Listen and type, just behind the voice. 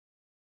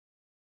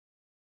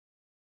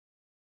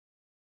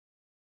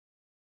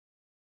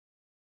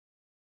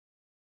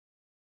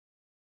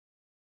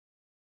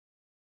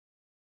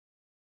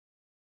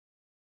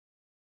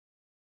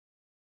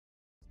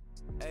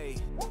Hey,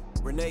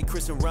 Renee,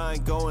 Chris, and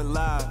Ryan going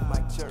live.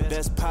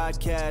 Best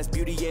podcast,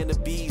 Beauty and the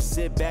Beast.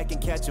 Sit back and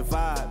catch a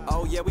vibe.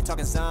 Oh yeah, we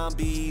talking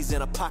zombies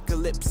and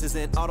apocalypses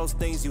and all those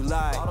things you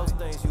like.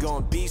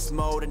 Going beast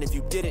mode, and if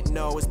you didn't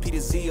know, it's Peter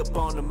Z up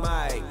on the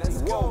mic.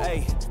 Whoa.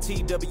 Hey,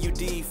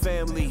 TWD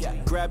family,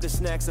 grab the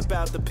snacks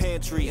about the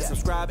pantry.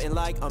 Subscribe and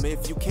like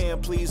if you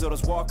can, please, or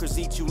those walkers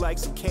eat you like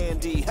some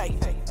candy. Hey,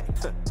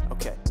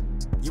 okay.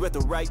 You at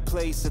the right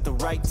place at the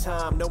right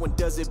time. No one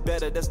does it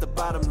better, that's the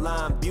bottom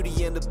line.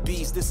 Beauty and the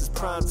Beast, this is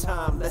prime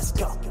time. Let's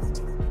go.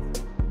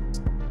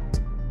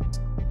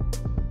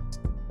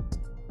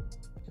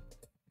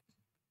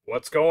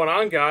 What's going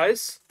on,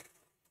 guys?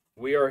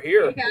 We are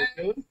here. Hey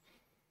guys.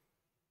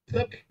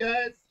 What's up,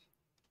 guys?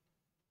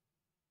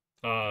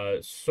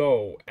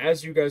 So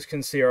as you guys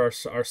can see, our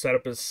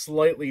setup is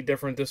slightly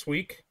different this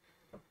week.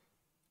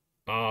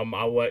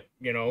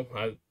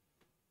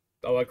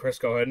 I'll let Chris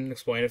go ahead and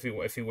explain if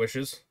he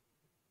wishes.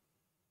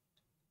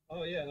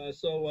 Oh yeah,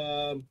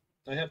 so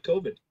I have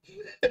COVID.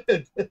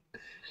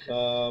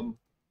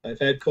 I've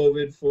had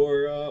COVID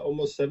for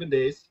almost 7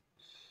 days.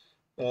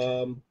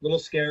 Little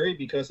scary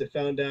because I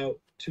found out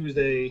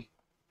Tuesday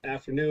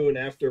afternoon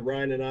after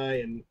Ryan and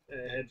I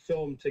had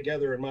filmed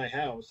together in my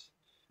house.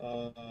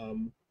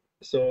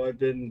 So I've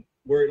been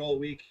worried all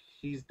week.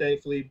 He's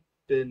thankfully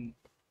been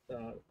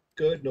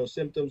good, no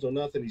symptoms or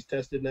nothing. He's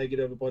tested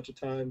negative a bunch of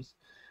times.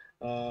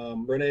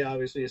 Renee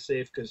obviously is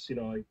safe because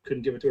I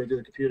couldn't give it to her through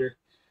the computer,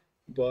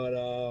 but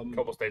A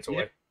couple states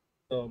away.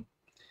 So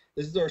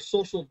this is our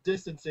social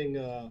distancing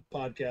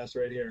podcast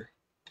right here.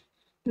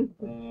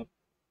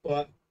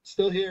 But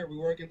still here. We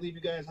weren't gonna leave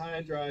you guys high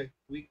and dry.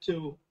 Week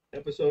 2,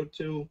 episode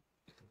 2,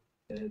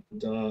 and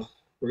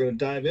we're gonna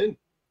dive in.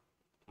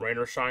 Rain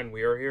or shine,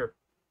 we are here.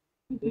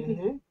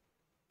 Mm-hmm.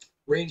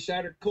 Rain,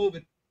 shattered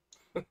COVID.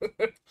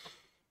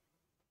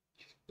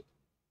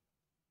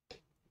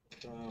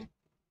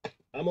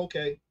 I'm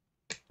okay.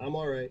 I'm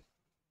all right.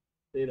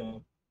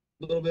 A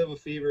little bit of a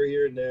fever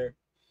here and there,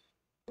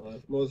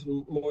 but more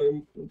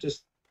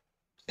just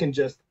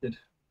congested.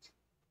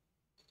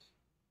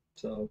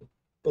 So,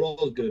 but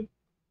all is good.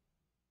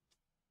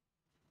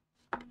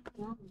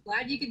 Well, I'm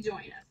glad you could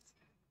join us.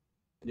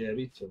 Yeah,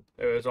 me too.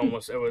 It was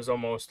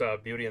almost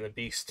Beauty and the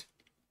Beast.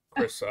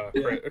 Chris, I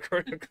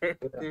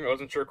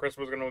wasn't sure Chris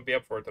was going to be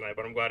up for it tonight,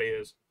 but I'm glad he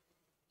is.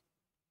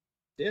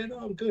 Yeah, no,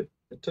 I'm good.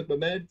 I took my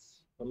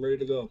meds. I'm ready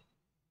to go.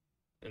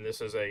 And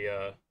this is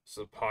a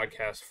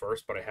podcast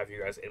first, but I have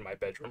you guys in my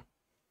bedroom.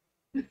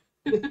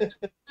 That's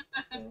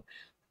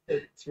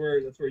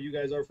where you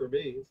guys are for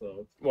me.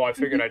 So. Well, I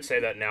figured I'd say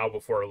that now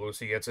before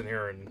Lucy gets in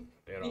here, and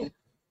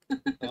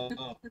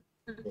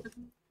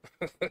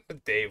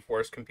Dave,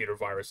 worst computer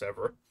virus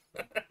ever.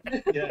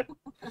 Yeah,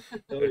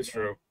 It's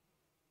true.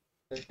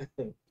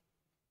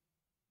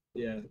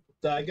 Yeah,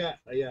 so I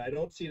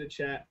don't see the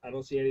chat. I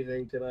don't see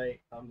anything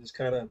tonight. I'm just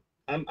kind of.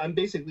 I'm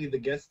basically the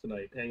guest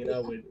tonight, hanging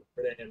out with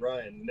Renee and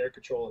Ryan, and they're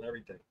controlling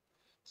everything.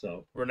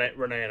 So Renee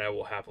and I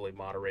will happily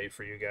moderate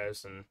for you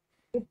guys and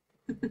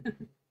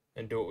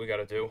do what we got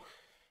to do.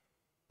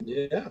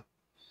 Yeah.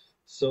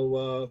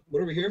 So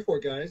what are we here for,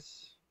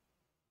 guys?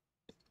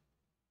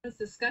 Let's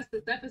discuss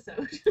this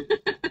episode.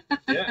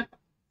 Yeah.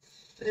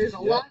 There's a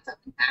lot to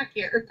unpack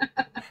here.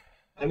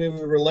 I mean,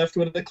 we were left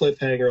with a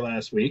cliffhanger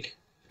last week.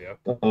 Yeah.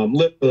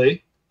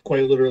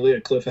 Quite literally a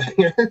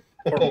cliffhanger.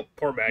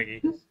 Poor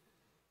Maggie.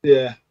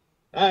 Yeah,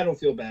 I don't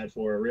feel bad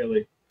for her,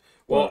 really.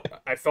 Well,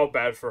 I felt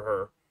bad for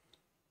her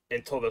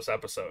until this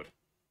episode.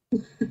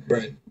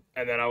 Right.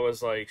 And then I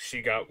was like,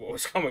 she got what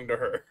was coming to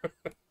her.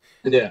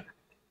 Yeah.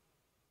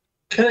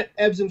 Kind of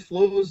ebbs and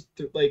flows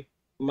through, like,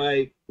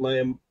 my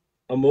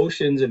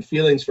emotions and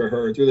feelings for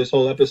her through this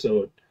whole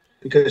episode,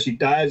 because she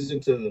dives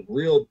into the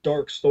real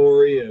dark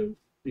story of,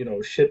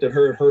 shit that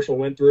her and Herschel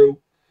went through.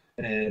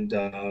 And,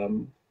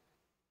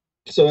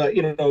 so, I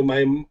went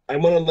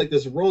on like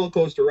this roller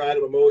coaster ride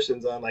of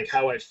emotions on like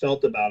how I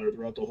felt about her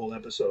throughout the whole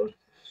episode.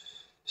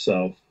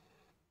 So,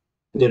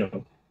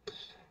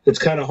 it's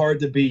kind of hard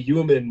to be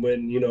human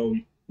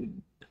when,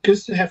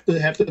 because half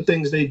the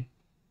things they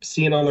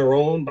seen on their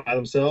own by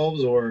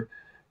themselves or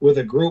with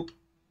a group,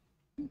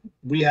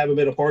 we haven't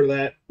been a part of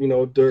that,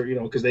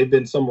 because they've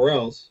been somewhere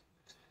else.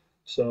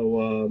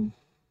 So,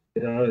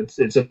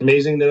 it's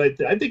amazing that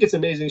I think it's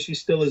amazing she's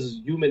still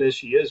as human as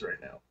she is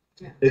right now.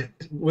 Yeah.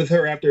 With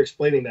her after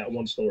explaining that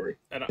one story.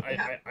 And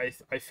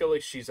I feel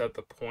like she's at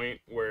the point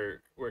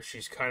where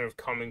she's kind of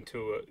coming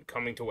to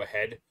a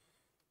head,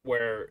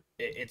 where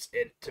it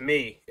to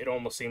me it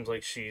almost seems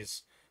like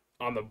she's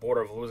on the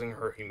border of losing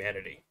her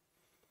humanity.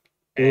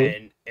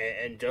 Mm-hmm.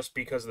 And just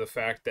because of the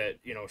fact that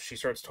she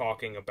starts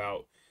talking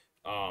about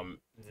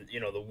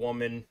the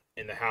woman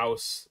in the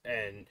house,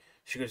 and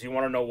she goes, "You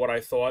want to know what I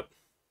thought?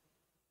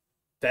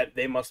 That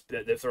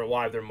if they're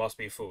alive, there must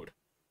be food."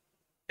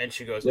 And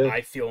she goes, yeah.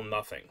 "I feel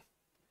nothing."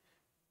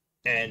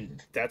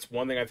 And that's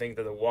one thing I think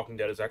that The Walking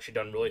Dead has actually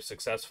done really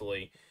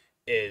successfully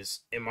is,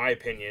 in my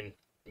opinion,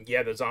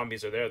 yeah, the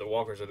zombies are there, the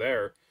walkers are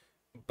there,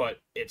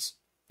 but it's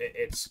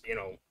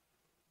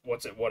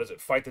what is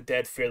it? Fight the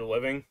dead, fear the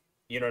living.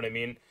 You know what I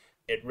mean?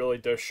 it really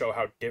does show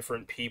how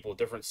different people,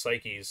 different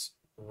psyches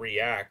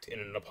react in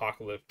an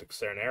apocalyptic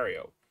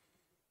scenario.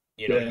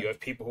 You know, you have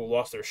people who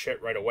lost their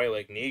shit right away,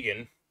 like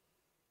Negan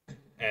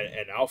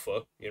and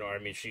Alpha. You know what I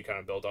mean? She kind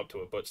of built up to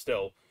it, but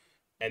still.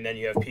 And then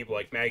you have people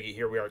like Maggie.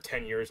 Here we are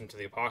 10 years into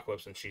the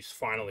apocalypse, and she's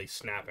finally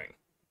snapping.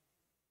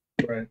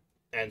 Right.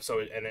 And so,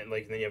 and then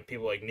you have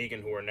people like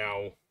Negan who are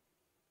now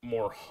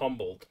more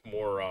humbled,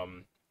 more,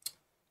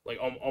 like,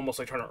 almost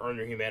like trying to earn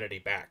their humanity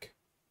back.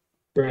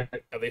 Right.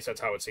 At least that's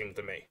how it seemed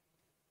to me.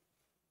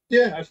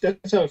 Yeah,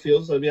 that's how it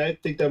feels. I mean, I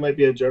think that might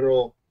be a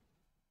general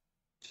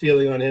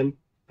feeling on him.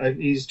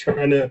 He's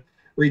trying to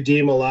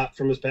redeem a lot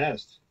from his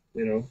past,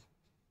 you know,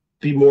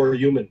 be more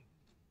human.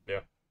 Yeah.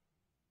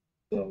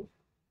 So,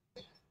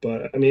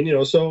 but I mean, you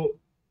know, so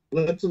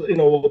let's, you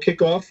know, we'll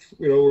kick off,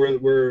 you know,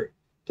 where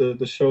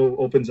the show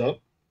opens up,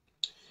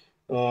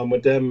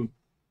 with them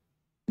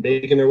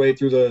making their way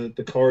through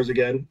the cars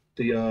again,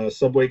 the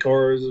subway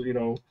cars, you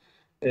know,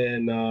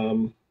 and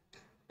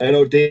I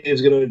know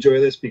Dave's going to enjoy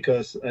this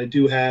because I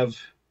do have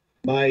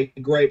my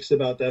gripes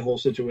about that whole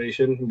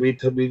situation. We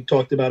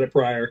talked about it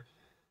prior.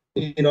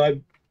 You know,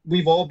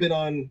 we've all been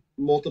on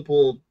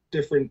multiple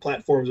different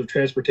platforms of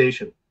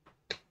transportation,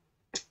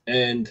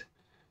 and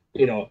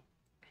you know,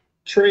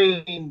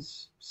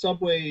 trains,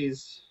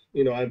 subways.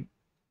 You know, I've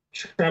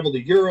traveled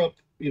to Europe.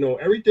 You know,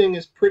 everything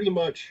is pretty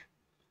much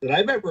that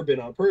I've ever been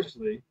on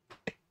personally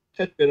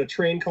has been a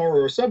train car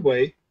or a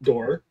subway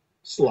door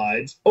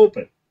slides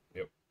open.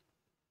 Yep.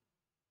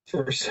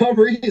 For some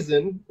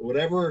reason,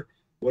 whatever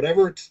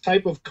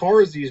type of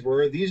cars these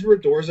were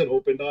doors that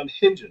opened on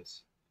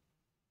hinges.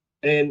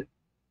 And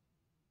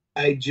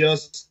I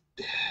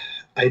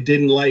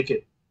didn't like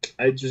it.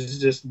 I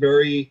just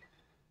very,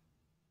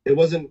 it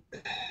wasn't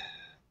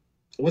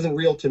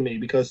real to me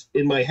because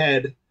in my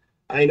head,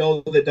 I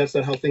know that that's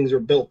not how things are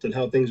built and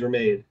how things are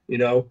made. You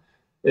know,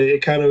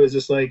 it kind of is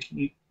just like,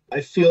 I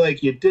feel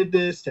like you did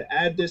this to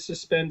add this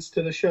suspense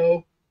to the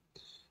show.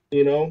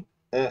 You know,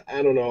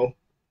 I don't know.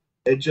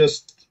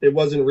 It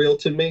wasn't real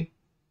to me.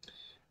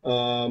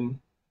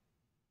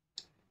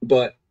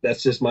 But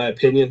that's just my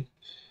opinion.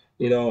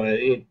 You know,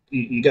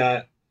 you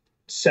got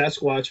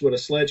Sasquatch with a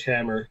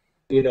sledgehammer.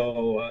 You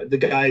know, the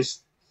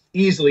guy's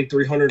easily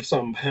 300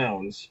 something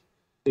pounds.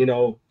 You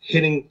know,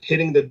 hitting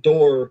the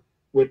door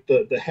with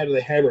the head of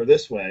the hammer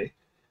this way,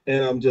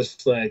 and I'm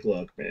just like,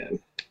 look, man,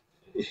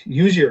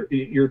 use your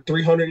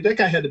 300. That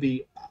guy had to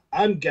be,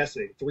 I'm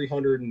guessing,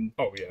 300 and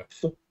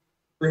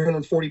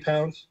 340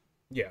 pounds.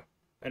 Yeah,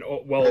 and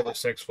well over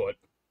 6 foot.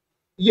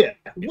 Yeah,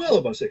 well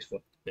above 6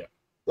 foot. Yeah.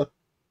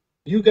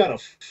 You got a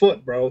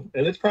foot, bro,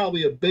 and it's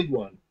probably a big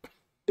one,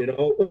 you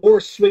know,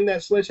 or swing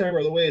that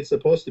sledgehammer the way it's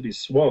supposed to be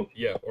swung.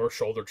 Yeah, or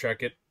shoulder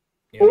check it.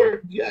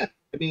 Yeah,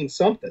 I mean,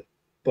 something.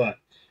 But,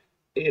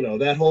 you know,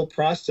 that whole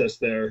process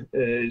there,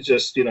 it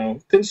just, you know,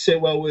 didn't sit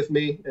well with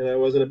me, and I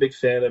wasn't a big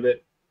fan of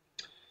it.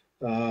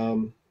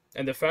 And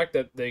the fact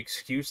that the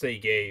excuse they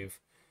gave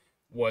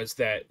was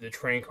that the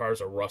train cars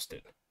are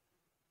rusted.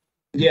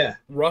 Yeah.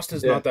 Rust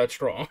is not that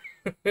strong.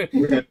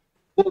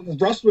 Well,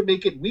 rust would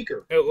make it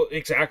weaker.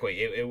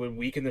 Exactly. It would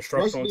weaken the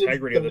structural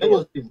integrity of the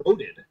metal door.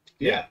 Eroded.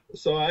 Yeah.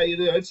 So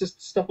it's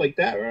just stuff like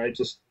that where I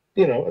just,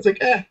 you know, it's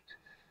like,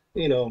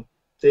 you know,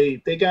 they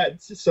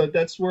got, so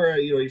that's where,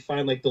 you know, you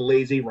find like the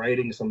lazy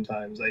writing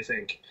sometimes, I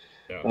think.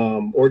 Yeah.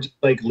 Or just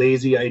like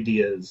lazy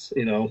ideas,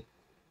 you know,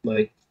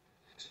 like,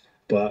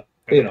 but,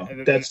 you know,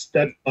 that's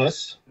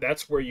us.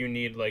 That's where you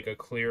need like a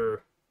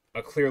clear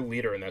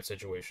leader in that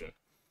situation.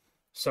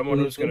 Someone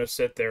who's going to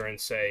sit there and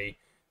say,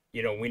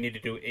 you know, we need to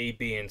do A,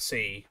 B, and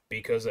C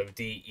because of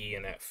D, E,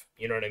 and F.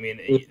 You know what I mean?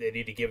 They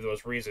need to give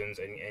those reasons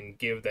and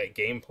give that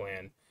game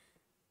plan.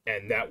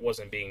 And that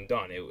wasn't being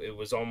done. It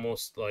was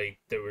almost like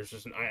there was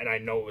just, and I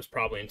know it was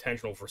probably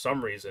intentional for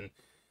some reason,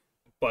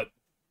 but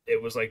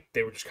it was like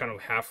they were just kind of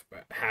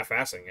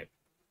half-assing it.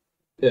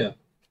 Yeah.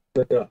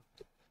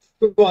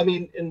 Well, I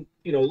mean, and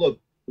you know, look,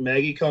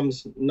 Maggie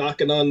comes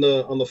knocking on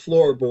the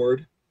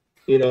floorboard,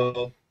 you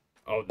know.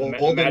 Oh, the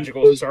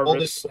magical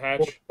service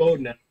hatch.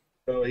 Code now.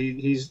 So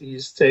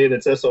he's saying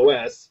it's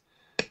SOS,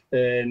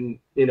 and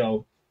you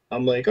know,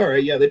 I'm like, all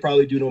right, yeah, they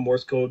probably do know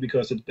Morse code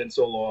because it's been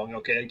so long.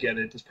 Okay, I get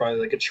it. It's probably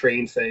like a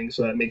train thing,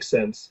 so that makes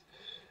sense.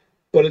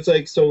 But it's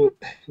like, so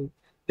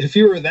if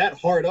you were that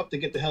hard up to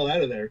get the hell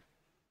out of there,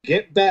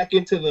 get back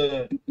into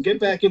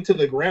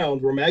the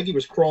ground where Maggie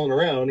was crawling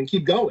around and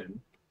keep going.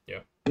 Yeah.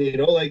 You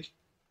know, like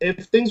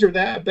if things are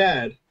that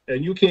bad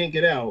and you can't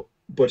get out,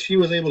 but she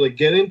was able to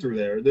get in through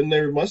there, then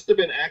there must have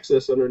been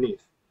access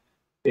underneath.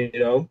 You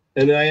know,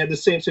 and then I had the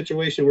same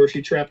situation where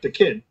she trapped a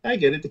kid. I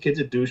get it. The kid's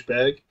a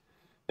douchebag.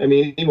 I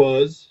mean, he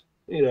was,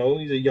 you know,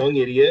 he's a young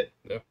idiot.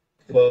 Yeah.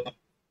 But,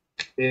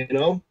 you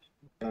know,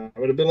 I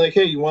would have been like,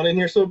 hey, you want in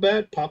here so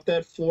bad? Pop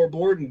that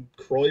floorboard and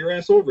crawl your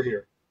ass over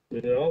here.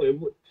 You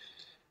know,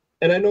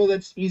 and I know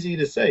that's easy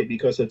to say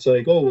because it's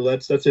like, oh, well,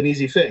 that's an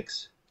easy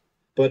fix.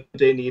 But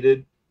they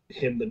needed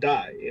him to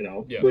die, you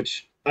know,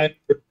 which I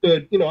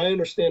understood, you know, I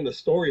understand the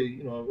story,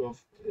 you know,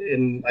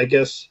 and I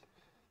guess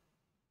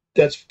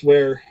that's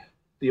where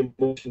the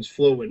emotions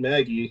flow with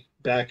Maggie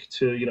back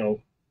to, you know,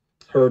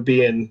 her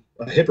being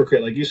a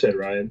hypocrite, like you said,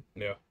 Ryan.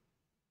 Yeah.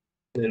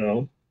 You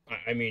know.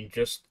 I mean,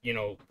 just,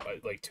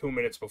 like 2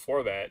 minutes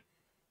before that,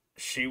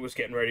 she was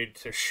getting ready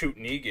to shoot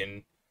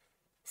Negan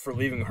for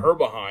leaving her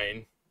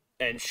behind,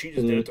 and she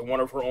just did it to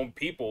one of her own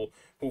people,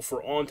 who,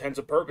 for all intents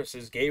and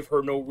purposes, gave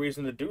her no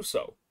reason to do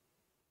so.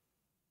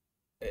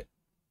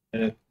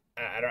 Yeah.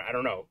 I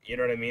don't know. You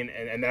know what I mean?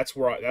 And that's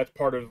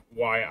part of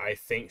why I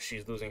think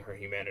she's losing her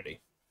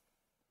humanity.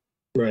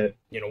 Right.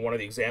 One of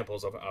the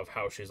examples of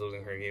how she's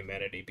losing her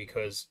humanity,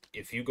 because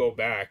if you go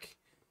back,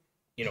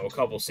 a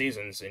couple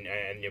seasons, and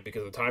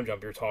because of the time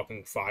jump, you're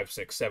talking 5,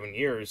 6, 7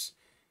 years,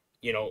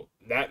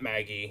 that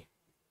Maggie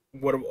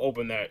would have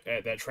opened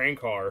that train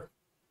car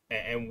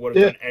and would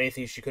have done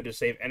anything she could to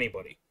save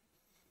anybody.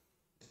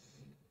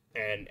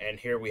 And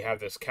here we have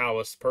this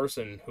callous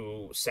person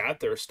who sat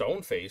there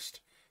stone-faced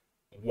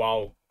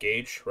while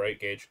Gage,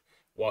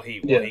 while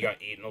he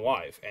got eaten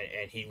alive,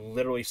 and he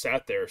literally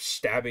sat there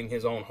stabbing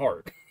his own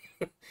heart,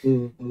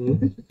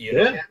 and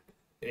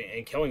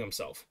killing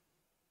himself.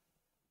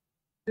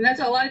 And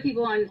that's a lot of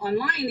people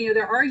online,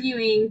 they're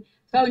arguing,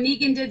 oh,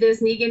 Negan did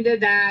this, Negan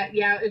did that.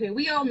 Yeah, okay,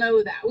 we all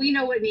know that. We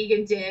know what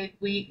Negan did.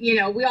 We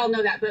all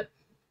know that. But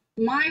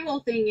my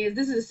whole thing is,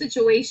 this is a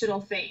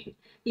situational thing.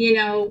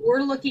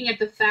 We're looking at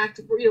the fact,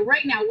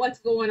 right now, what's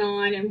going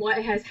on and what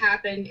has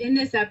happened in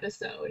this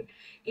episode.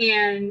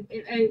 And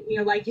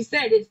like you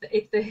said,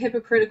 it's the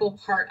hypocritical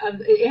part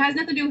of it. Has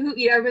nothing to do with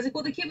who, everybody's like,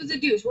 well, the kid was a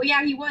douche. Well,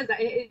 yeah, he was.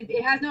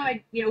 It has no,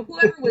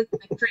 whoever was in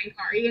the train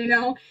car,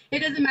 it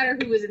doesn't matter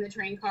who was in the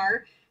train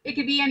car. It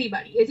could be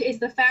anybody. It's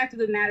the fact of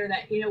the matter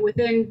that,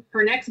 within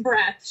her next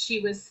breath,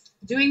 she was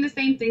doing the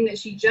same thing that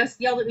she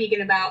just yelled at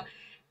Negan about.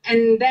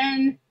 And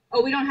then,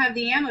 oh, we don't have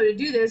the ammo to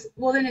do this.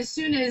 Well, then as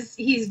soon as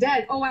he's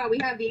dead, oh, wow, we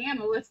have the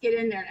ammo. Let's get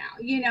in there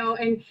now,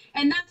 and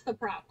that's the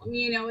problem.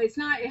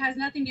 It has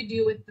nothing to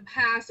do with the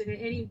past and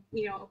any,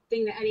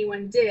 thing that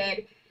anyone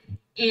did.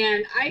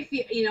 And I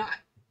feel,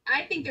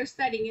 I think they're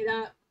setting it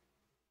up.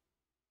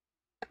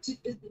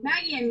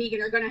 Maggie and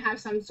Negan are going to have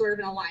some sort of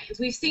an alliance.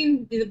 We've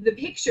seen the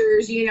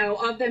pictures,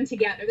 of them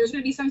together. There's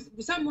going to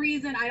be some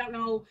reason, I don't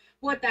know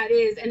what that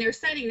is, and they're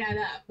setting that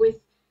up with,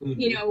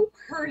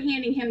 her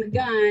handing him the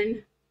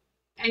gun,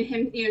 and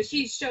him,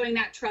 she's showing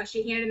that trust.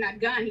 She handed him that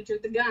gun. He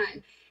took the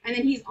gun, and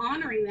then he's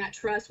honoring that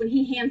trust when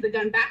he hands the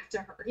gun back to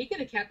her. He could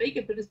have kept it. He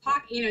could put it in his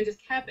pocket, and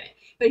just kept it.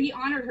 But he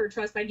honored her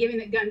trust by giving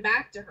the gun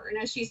back to her. And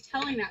as she's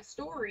telling that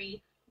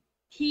story,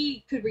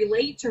 he could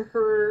relate to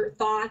her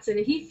thoughts, and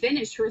he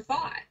finished her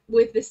thought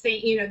with the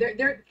same,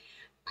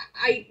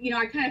 I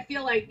kind of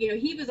feel like,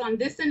 he was on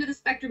this end of the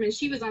spectrum and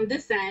she was on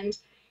this end.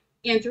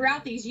 And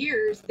throughout these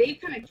years, they've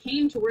kind of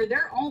came to where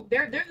they're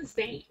the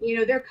same,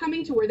 they're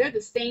coming to where they're the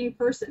same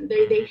person.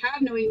 They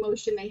have no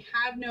emotion.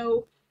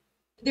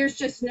 There's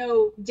just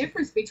no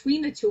difference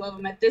between the two of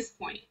them at this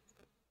point.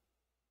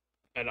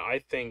 And I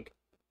think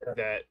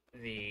that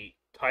the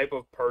type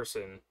of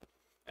person,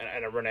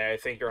 and Renee, I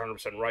think you're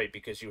 100% right,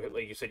 because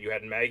like you said, you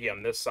had Maggie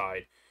on this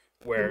side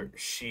where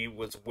she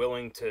was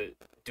willing to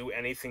do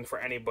anything for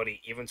anybody,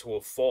 even to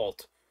a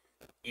fault,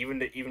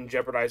 even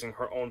jeopardizing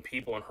her own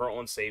people and her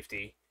own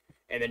safety.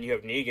 And then you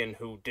have Negan,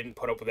 who didn't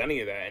put up with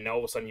any of that, and all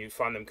of a sudden you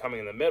find them coming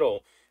in the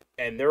middle,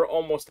 and they're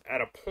almost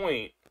at a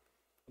point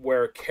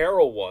where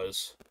Carol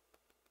was,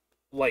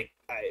 like,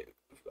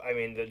 I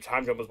mean, the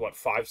time jump was, what,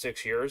 5,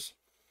 6 years?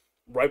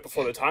 Right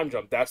before the time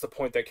jump, that's the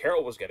point that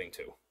Carol was getting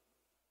to.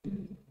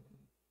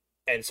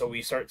 And so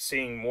we start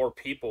seeing more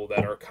people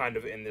that are kind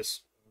of in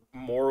this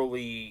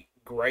morally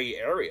gray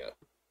area.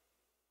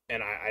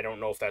 And I don't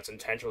know if that's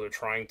intentional. They're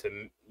trying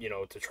to,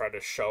 to try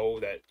to show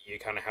that you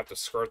kind of have to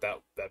skirt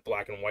that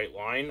black and white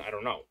line. I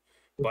don't know.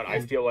 But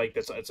I feel like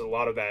it's a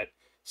lot of that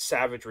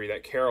savagery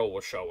that Carol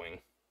was showing,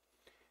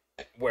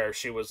 where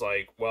she was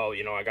like, well,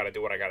 I got to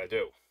do what I got to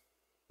do.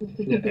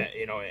 And,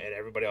 and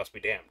everybody else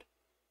be damned.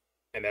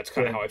 And that's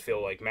kind of how I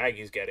feel like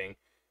Maggie's getting.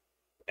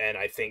 And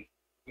I think,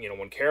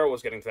 when Carol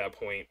was getting to that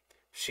point,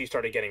 she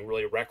started getting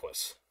really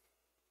reckless.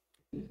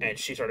 And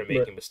she started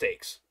making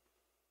mistakes.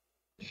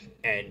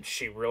 And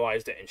she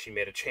realized it, and she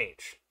made a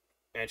change.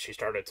 And she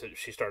started,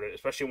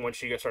 especially when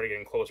she started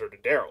getting closer to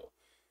Daryl,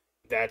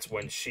 that's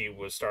when she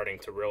was starting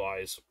to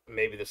realize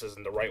maybe this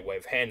isn't the right way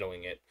of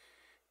handling it.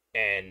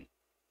 And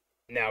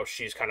now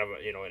she's kind of,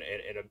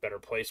 in a better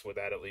place with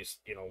that, at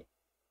least,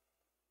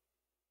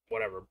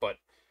 whatever. But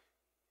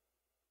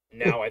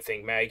now I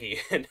think Maggie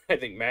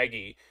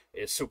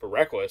is super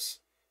reckless,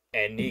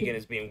 and Negan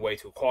is being way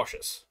too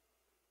cautious.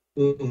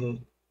 Mm-hmm.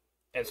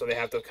 And so they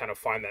have to kind of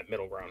find that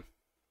middle ground.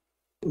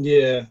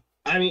 Yeah,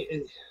 I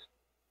mean,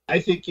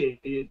 I think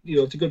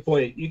it's a good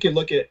point. You can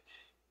look at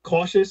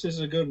cautious is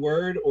a good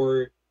word,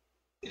 or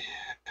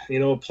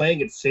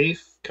playing it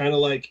safe, kind of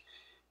like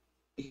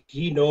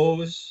he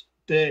knows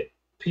that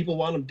people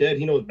want him dead.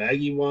 He knows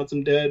Maggie wants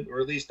him dead, or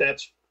at least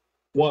that's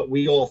what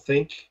we all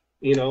think.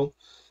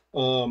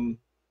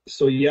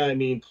 So yeah, I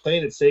mean,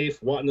 playing it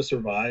safe, wanting to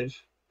survive,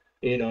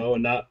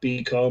 and not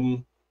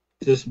become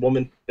this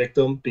woman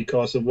victim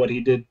because of what he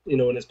did, in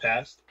his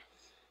past.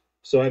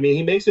 So I mean,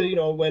 he makes it,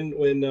 when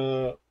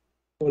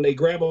when they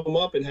grab him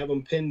up and have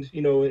him pinned,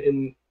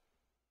 in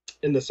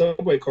the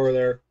subway car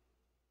there,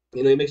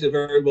 he makes it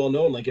very well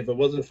known. Like, if it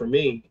wasn't for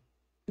me,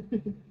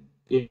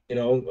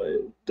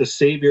 the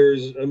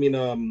saviors. I mean,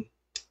 oh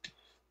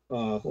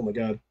my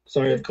God,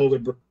 sorry, I've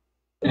COVID.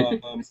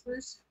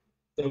 Whispers.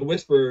 The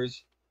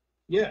Whisperers.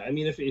 Yeah, I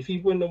mean, if he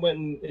wouldn't have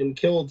went and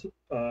killed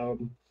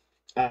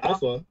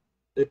Alpha,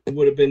 it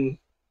would have been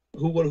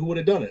who would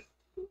have done it?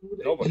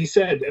 Nobody. He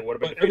said, It would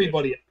have been but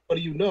everybody,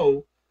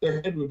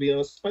 their head would be on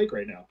a spike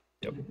right now.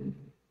 Yep.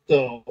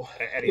 So,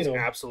 And he's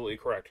absolutely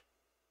correct.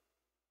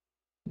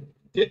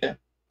 Yeah.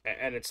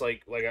 And it's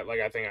like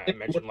I think I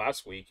mentioned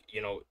last week.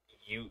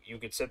 You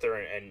could sit there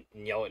and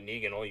yell at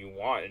Negan all you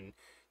want, and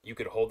you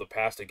could hold the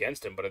past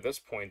against him. But at this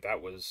point,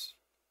 that was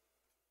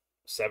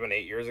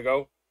 7-8 years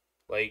ago.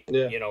 Like,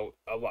 yeah.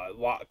 A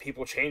lot of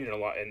people changing a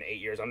lot in 8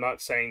 years. I'm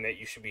not saying that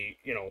you should be,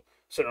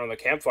 sitting around the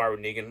campfire with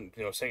Negan,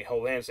 saying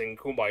 "Hold hands," singing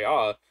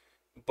 "Kumbaya,"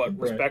 but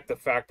respect the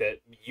fact that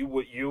you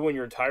and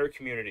your entire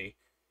community,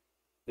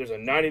 there's a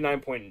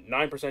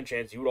 99.9%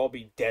 chance you would all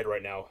be dead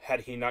right now had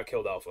he not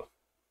killed Alpha.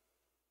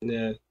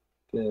 Yeah.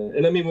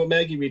 And I mean, with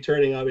Maggie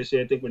returning, obviously,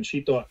 I think when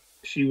she thought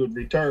she would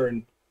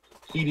return,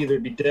 he'd either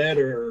be dead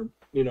or,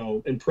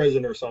 in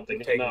prison or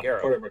something, and not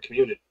part of our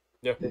community.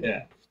 Yeah.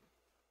 Yeah.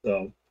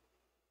 So.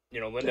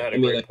 Linda had a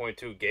great point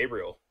too.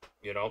 Gabriel,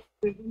 Yeah,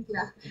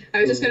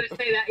 I was just gonna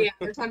say that. Yeah,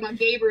 we're talking about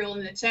Gabriel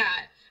in the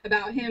chat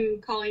about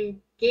him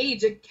calling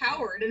Gage a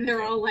coward, and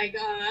they're all like,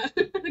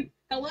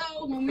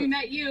 "Hello, when we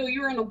met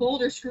you were on a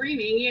boulder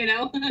screaming,"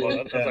 Well,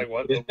 that's like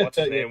what's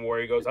his name?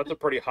 Where he goes, "That's a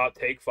pretty hot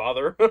take,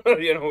 father."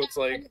 It's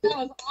like that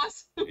was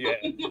awesome. Yeah.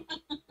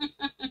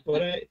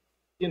 But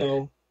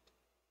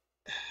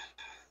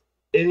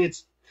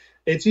it's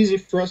easy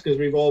for us because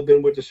we've all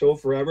been with the show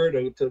forever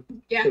to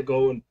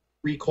go and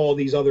recall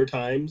these other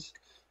times,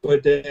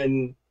 but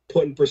then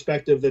put in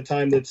perspective the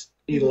time that's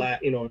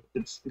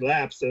it's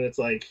elapsed, and it's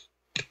like,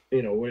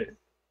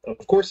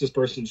 of course this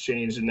person's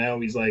changed, and now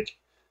he's like,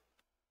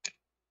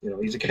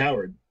 he's a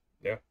coward.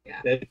 Yeah.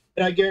 And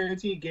I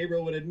guarantee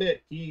Gabriel would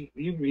admit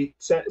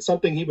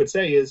something he would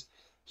say is,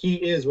 he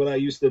is what I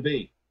used to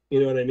be. You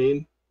know what I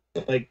mean?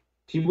 Like,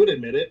 he would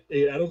admit it.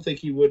 I don't think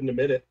he wouldn't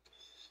admit it.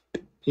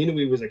 He knew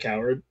he was a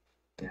coward.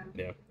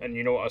 Yeah. And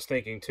what I was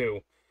thinking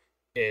too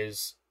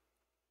is,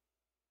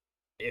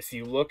 if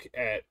you look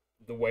at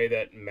the way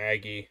that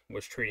Maggie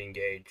was treating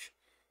Gage,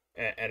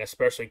 and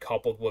especially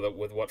coupled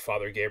with what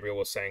Father Gabriel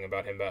was saying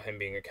about him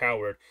being a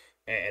coward,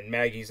 and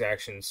Maggie's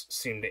actions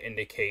seem to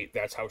indicate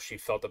that's how she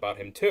felt about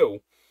him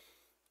too.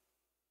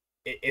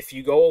 If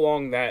you go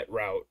along that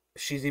route,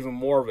 she's even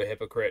more of a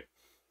hypocrite,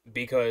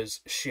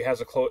 because she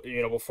has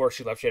before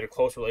she left, she had a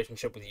close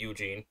relationship with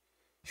Eugene.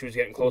 She was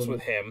getting close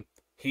with him.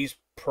 He's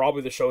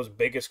probably the show's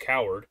biggest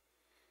coward.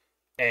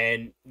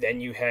 And then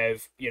you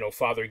have,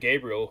 Father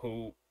Gabriel,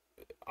 who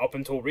up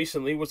until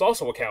recently was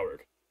also a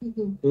coward.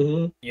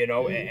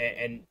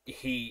 And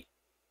he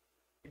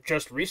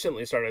just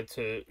recently started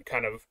to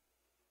kind of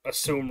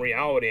assume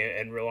reality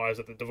and realize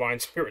that the divine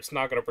spirit's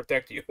not going to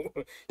protect you.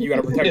 You got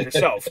to protect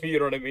yourself. You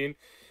know what I mean?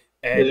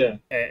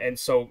 And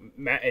so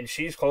and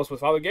she's close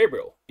with Father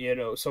Gabriel.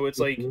 So it's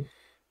like,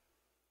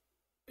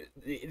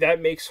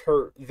 that makes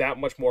her that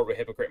much more of a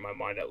hypocrite in my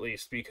mind, at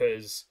least,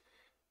 because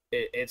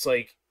it's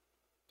like,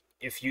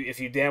 if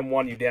you damn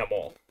one, you damn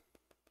all.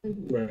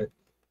 Right.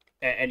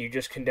 And you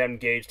just condemn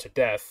Gage to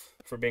death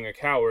for being a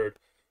coward.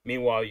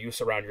 Meanwhile, you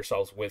surround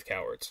yourselves with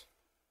cowards.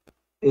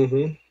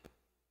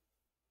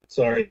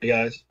 Sorry,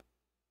 guys.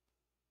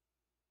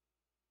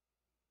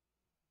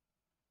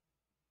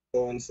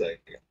 1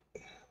 second.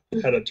 I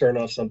had to turn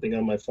off something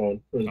on my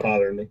phone. It was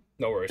bothering me.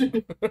 No worries.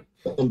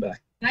 I'm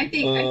back.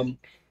 And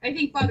I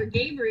think Father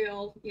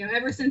Gabriel,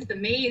 ever since the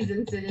maze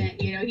incident,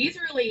 he's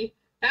really,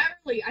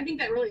 I think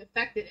that really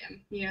affected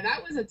him.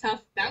 That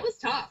was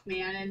tough,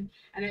 man.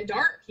 And it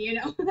dark,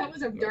 that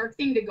was a dark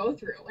thing to go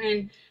through.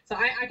 And so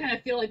I kind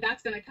of feel like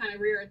that's going to kind of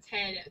rear its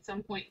head at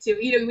some point too.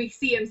 We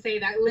see him say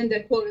that,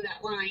 Linda quoted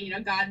that line,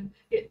 God,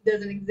 it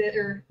doesn't exist,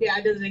 or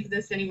it doesn't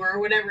exist anymore, or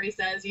whatever he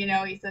says, he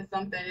says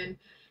something. And,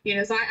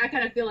 so I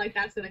kind of feel like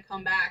that's going to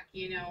come back,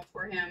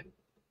 for him.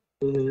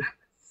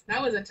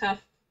 That was a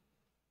tough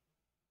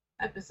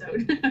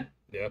episode.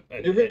 Yeah.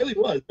 It really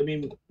was. I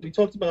mean, we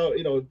talked about,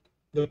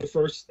 the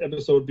first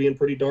episode being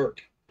pretty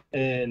dark,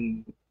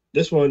 and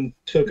this one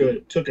took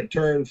a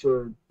turn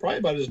for probably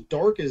about as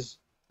dark as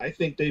I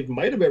think they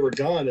might have ever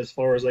gone, as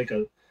far as like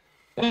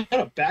not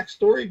a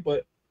backstory,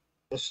 but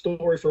a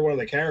story for one of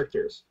the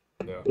characters.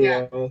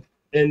 Yeah.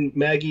 And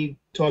Maggie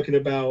talking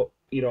about,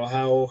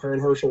 how her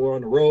and Herschel were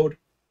on the road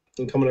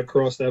and coming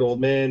across that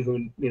old man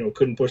who,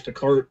 couldn't push the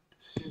cart.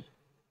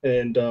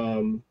 And,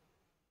 I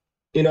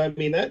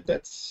mean,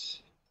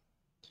 that's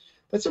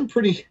some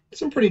pretty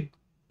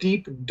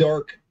deep,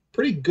 dark,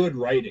 pretty good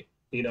writing,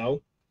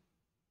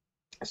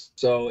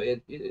 So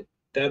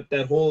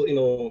that whole,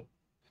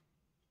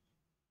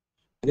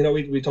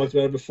 we talked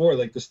about it before,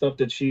 like the stuff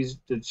that she's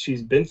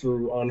been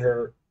through on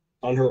her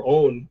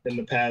own in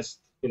the past,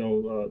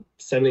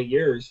 7-8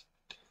 years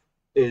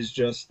is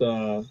just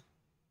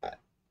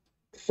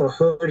for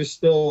her to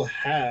still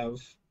have,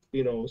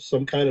 you know,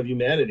 some kind of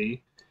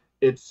humanity,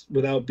 it's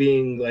without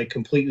being like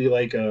completely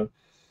like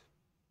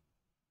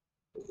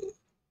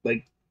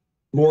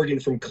Morgan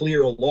from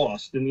Clear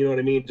lost, and you know what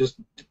I mean, just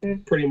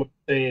pretty much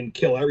saying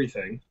kill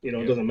everything, you know,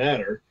 it doesn't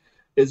matter.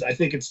 Is I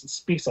think it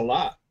speaks a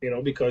lot, you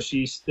know, because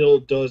she still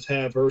does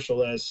have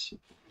Herschel as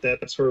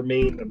that's her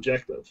main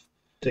objective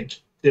to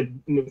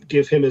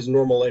give him as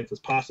normal life as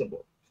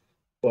possible.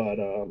 But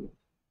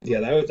yeah,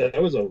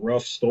 that was a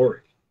rough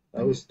story.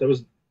 That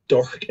was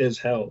dark as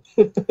hell.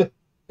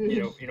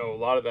 You know, a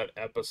lot of that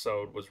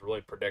episode was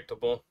really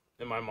predictable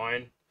in my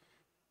mind,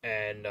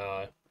 and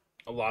a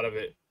lot of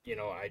it, you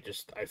know, I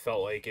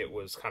felt like it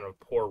was kind of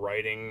poor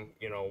writing,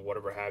 you know,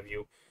 whatever have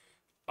you.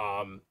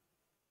 Um,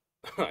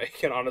 I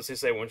can honestly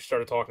say when she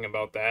started talking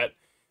about that,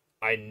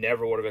 I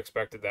never would have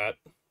expected that.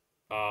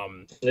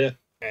 Yeah.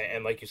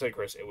 And like you said,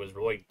 Chris, it was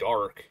really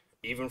dark,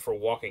 even for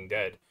Walking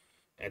Dead,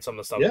 and some of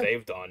the stuff Yeah.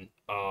 they've done.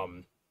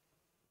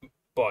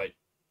 But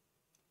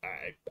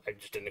I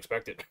just didn't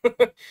expect it.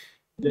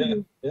 Yeah,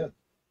 yeah.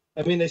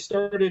 I mean, they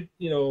started,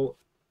 you know,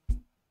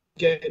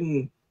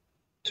 getting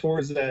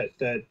towards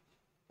that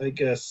I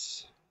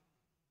guess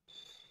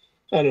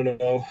I don't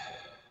know.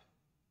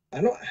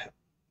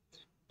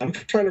 I'm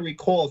trying to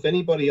recall if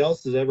anybody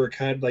else has ever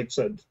kind of like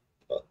said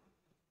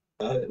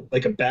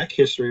like a back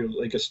history,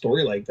 like a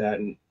story like that,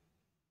 and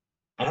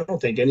I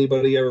don't think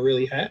anybody ever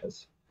really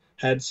has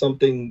had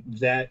something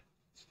that,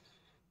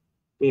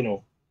 you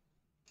know,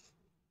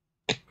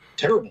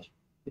 terrible,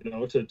 you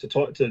know, to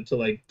talk to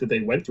like that they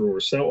went through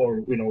or so,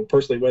 or you know,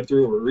 personally went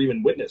through or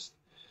even witnessed.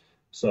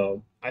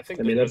 So I think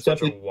I mean, there's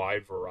that's been such a definitely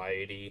wide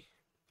variety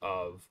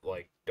of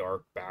like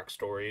dark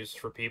backstories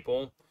for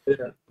people,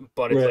 yeah,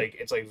 but right,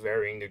 it's like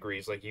varying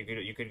degrees. Like you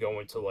could go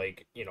into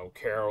like, you know,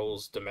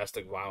 Carol's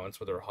domestic violence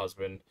with her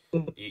husband.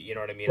 You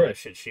know what I mean? The right,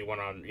 shit she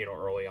went on, you know,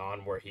 early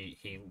on where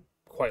he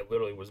quite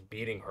literally was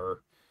beating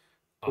her.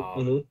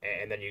 mm-hmm.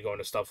 And then you go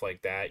into stuff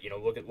like that. You know,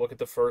 look at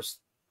the first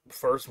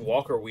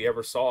walker we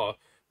ever saw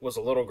was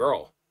a little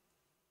girl.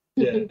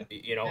 Yeah,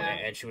 You know, Yeah.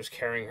 and she was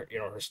carrying her, you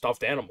know, her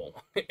stuffed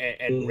animal,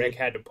 and Rick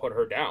mm-hmm. had to put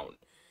her down,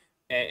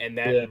 and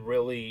that Yeah,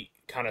 really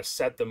kind of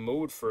set the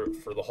mood for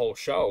the whole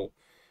show,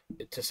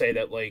 to say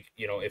that, like,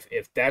 you know,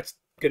 if that's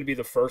going to be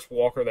the first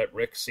walker that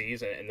Rick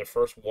sees, and the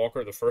first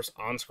walker, the first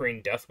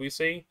on-screen death we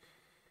see,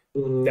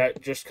 mm-hmm.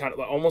 that just kind of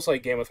almost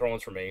like Game of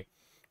Thrones for me,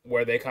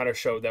 where they kind of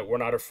showed that we're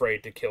not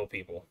afraid to kill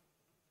people,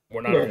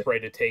 we're not Right, afraid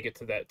to take it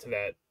to that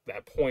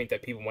point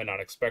that people might not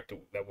expect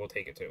that we'll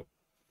take it to.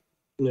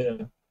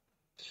 yeah.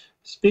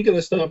 Speaking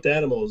of stuffed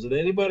animals, did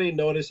anybody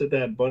notice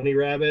that bunny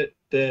rabbit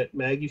that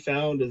Maggie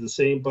found is the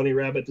same bunny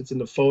rabbit that's in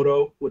the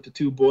photo with the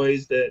two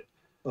boys that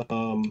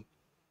um,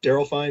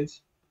 Daryl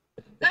finds?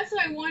 That's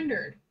what I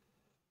wondered.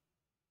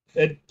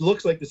 It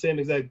looks like the same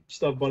exact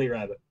stuffed bunny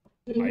rabbit.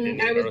 I didn't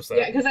even I notice was that.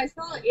 yeah, because I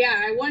saw it.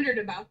 Yeah, I wondered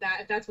about that.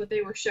 If that's what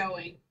they were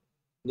showing,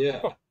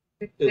 Yeah,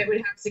 that would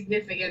have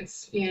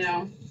significance, you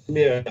know.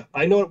 yeah.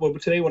 I know it. Well,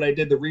 today when I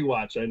did the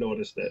rewatch, I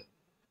noticed it,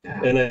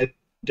 and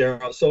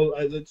Daryl. So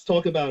let's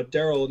talk about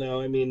Daryl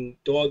now. I mean,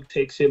 dog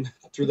takes him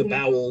through the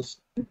bowels,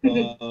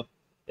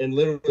 and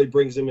literally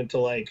brings him into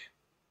like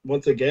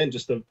once again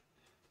just a.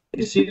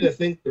 You see the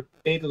things that are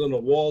painted on the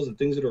walls, the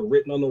things that are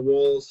written on the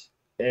walls,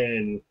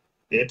 and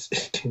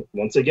it's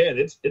once again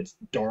it's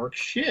dark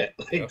shit.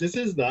 Like Yeah. this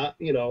is not,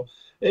 you know,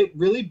 it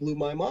really blew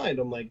my mind.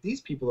 I'm like,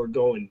 these people are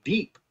going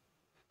deep.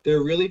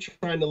 They're really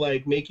trying to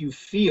like make you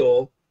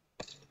feel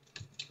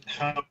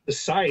how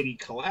society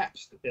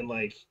collapsed, and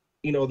like,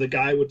 you know, the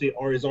guy with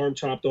his arm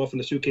chopped off and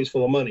the suitcase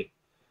full of money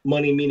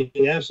meaning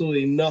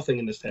absolutely nothing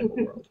in this type of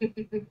world.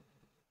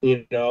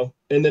 You know,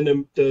 and then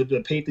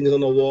the paintings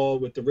on the wall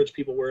with the rich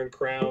people wearing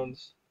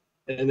crowns,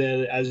 and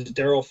then as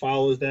Daryl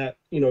follows that,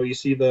 you know, you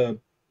see the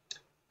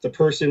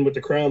person with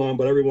the crown on,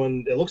 but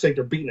everyone, it looks like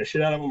they're beating the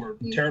shit out of them or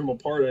tearing them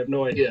apart. I have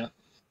no idea.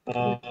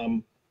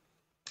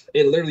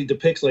 It literally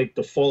depicts like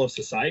the fall of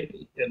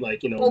society, and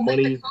like, you know, Well,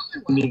 money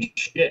like means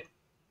shit.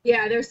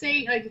 Yeah, they're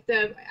saying like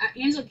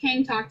Angela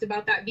Kang talked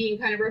about that being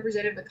kind of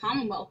representative of the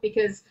Commonwealth,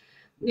 because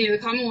you know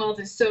the Commonwealth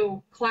is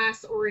so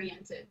class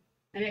oriented,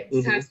 and it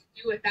has to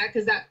do with that,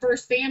 because that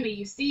first family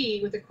you see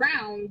with the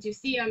crowns, you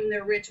see them,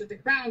 they're rich with the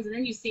crowns, and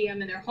then you see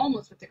them and they're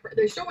homeless with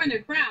they're showing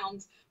their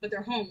crowns but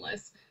they're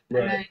homeless.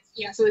 Right. And then,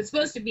 yeah, so it's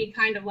supposed to be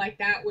kind of like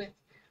that, with,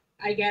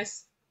 I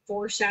guess,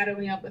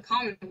 foreshadowing of the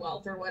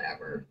Commonwealth or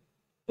whatever.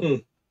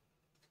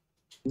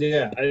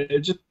 Yeah, it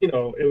just, you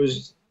know, it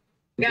was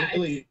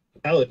really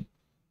valid.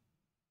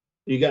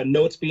 You got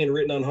notes being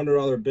written on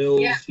 $100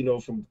 bills, you know,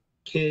 from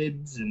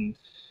kids, and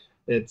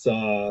it's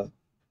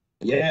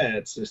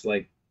it's just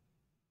like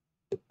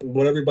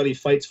what everybody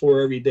fights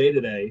for every day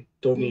today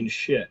don't mean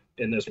shit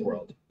in this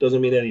world.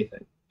 Doesn't mean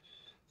anything,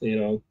 you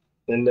know.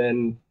 And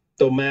then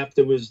the map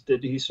that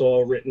he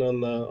saw written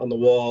on the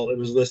wall, it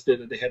was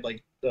listed. They had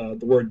like the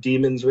word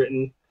demons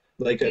written,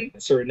 like a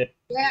certain.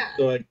 Yeah.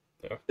 So like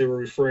they were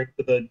referring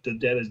to the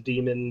dead as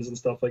demons and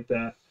stuff like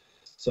that.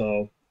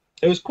 So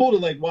it was cool to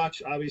like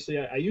watch. Obviously,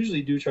 I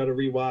usually do try to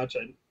rewatch.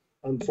 I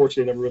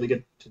unfortunately never really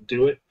get to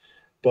do it,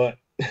 but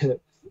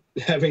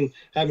having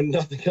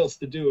nothing else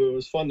to do, it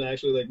was fun to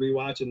actually like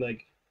rewatch and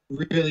like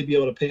really be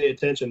able to pay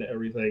attention to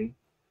everything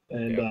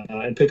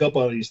and pick up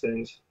on these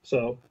things.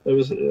 So it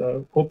was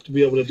hope to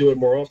be able to do it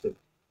more often.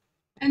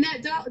 And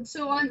that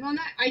so on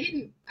that I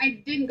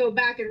didn't go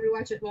back and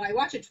rewatch it. Well, I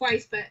watched it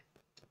twice, but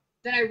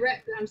then I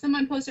read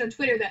someone posted on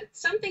Twitter that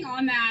something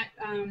on that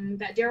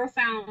that Daryl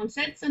found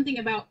said something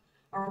about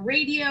a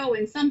radio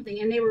and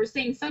something, and they were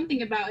saying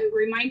something about it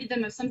reminded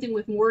them of something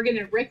with Morgan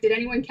and Rick. Did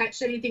anyone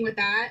catch anything with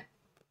that?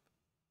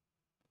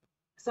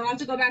 So I'll have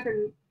to go back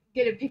and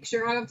get a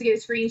picture. I'll have to get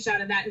a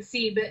screenshot of that and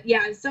see. But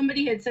yeah,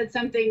 somebody had said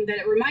something that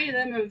it reminded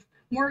them of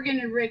Morgan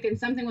and Rick and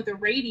something with a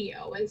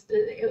radio. And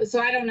so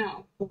I don't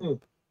know. Mm-hmm.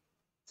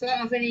 So I don't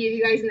know if any of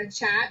you guys in the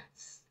chat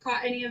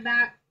caught any of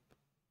that.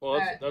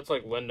 Well, that's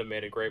like Linda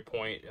made a great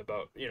point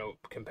about,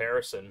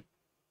 comparison.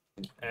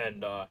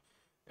 And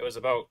it was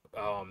about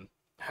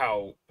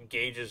how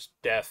Gage's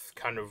death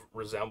kind of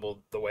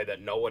resembled the way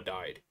that Noah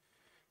died.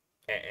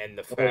 And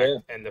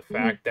the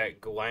fact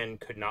that Glenn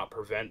could not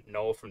prevent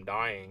Noah from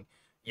dying,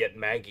 yet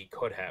Maggie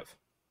could have.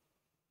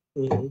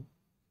 Mm-hmm.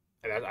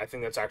 And I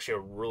think that's actually a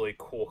really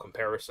cool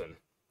comparison,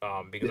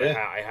 because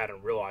I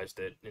hadn't realized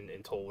it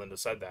until Linda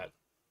said that.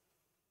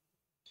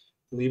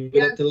 Leave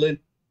it up to Linda.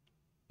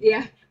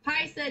 Yeah,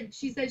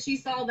 she said she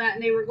saw that,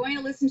 and they were going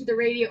to listen to the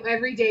radio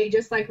every day,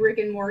 just like Rick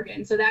and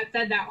Morgan. So that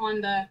said that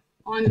on the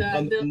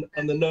bill.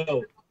 On the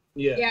note,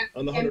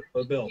 on the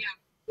 $100 bill. Yeah.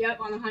 Yep,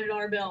 on the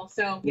 $100 bill.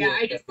 So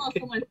I just saw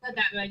someone said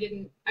that, but I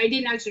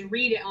didn't actually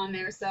read it on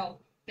there. So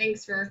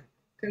thanks for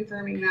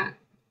confirming that.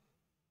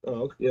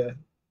 Oh yeah.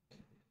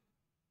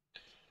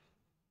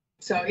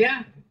 So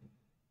yeah.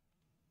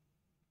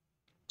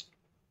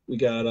 We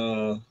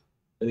got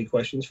any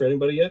questions for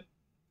anybody yet?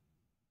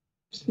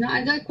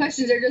 Not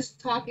questions. They're just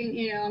talking.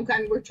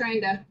 We're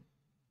trying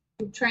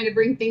to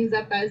bring things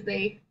up as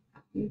they.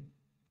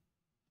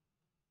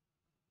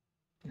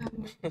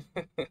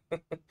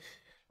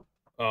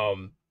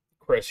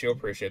 Chris, you'll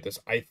appreciate this.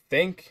 I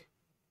think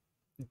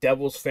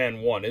Devils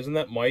Fan 1, isn't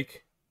that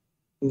Mike?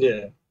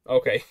 Yeah.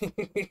 Okay.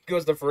 He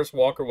goes, the first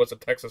walker was a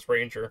Texas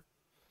Ranger.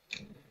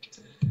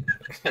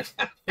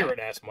 You're an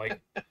ass,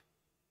 Mike.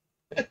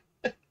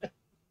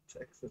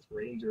 Texas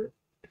Ranger.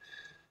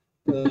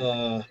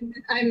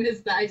 I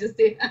missed that. I just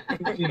did.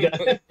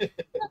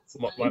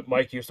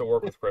 Mike used to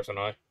work with Chris and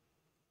I.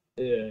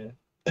 Yeah.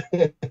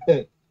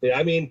 Yeah,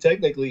 I mean,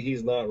 technically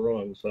he's not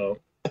wrong, so.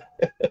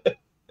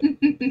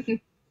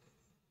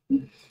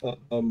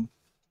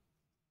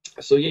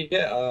 So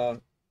yeah,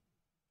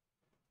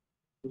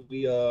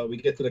 we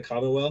get to the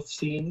Commonwealth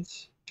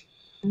scenes,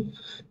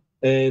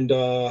 and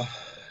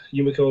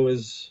Yumiko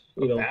is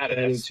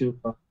planning to.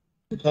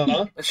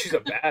 She's a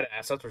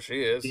badass. That's what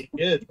she is. She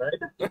is, right?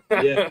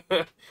 Yeah,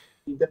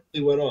 he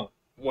definitely went off.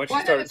 I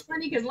thought it's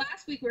funny because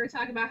last week we were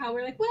talking about how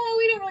we're like, well,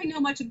 we don't really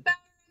know much about her.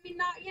 I mean,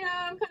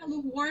 I'm kind of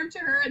lukewarm to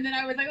her, and then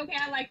I was like, okay,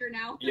 I like her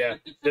now. Yeah,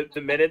 the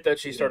minute that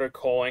she started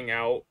calling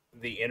out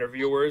the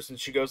interviewers, and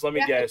she goes, "Let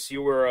me guess,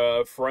 you were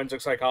a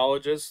forensic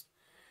psychologist,"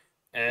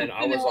 and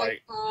I was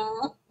like,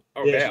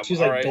 "Okay, she's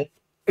like, right."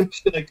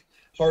 She's like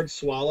hard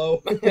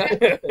swallow. She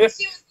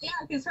was,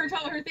 because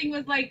her thing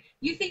was like,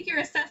 "You think you're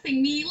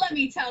assessing me? Let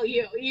me tell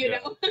you," you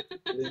know.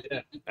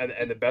 Yeah.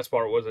 And the best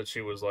part was that she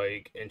was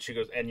like, and she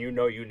goes, "And you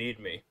need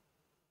me."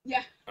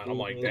 Yeah. And I'm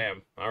like,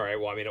 damn, all right,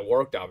 well, I mean, it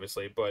worked,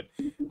 obviously, but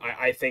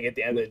I think at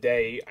the end of the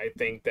day, I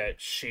think that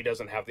she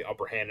doesn't have the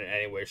upper hand in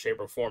any way, shape,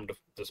 or form,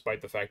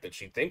 despite the fact that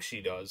she thinks she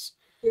does.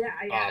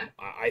 Yeah.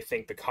 I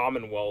think the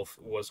Commonwealth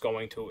was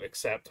going to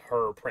accept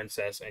her,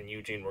 Princess, and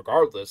Eugene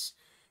regardless,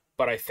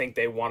 but I think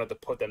they wanted to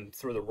put them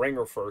through the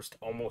ringer first,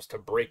 almost to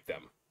break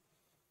them.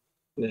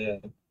 Yeah.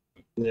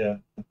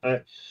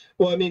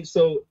 I mean,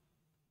 so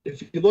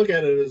if you look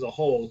at it as a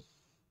whole,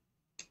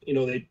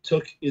 they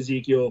took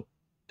Ezekiel,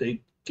 they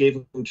gave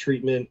him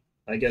treatment.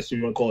 I guess you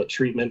want to call it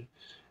treatment.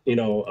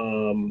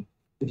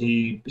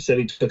 He said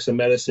he took some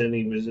medicine.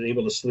 He was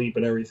able to sleep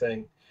and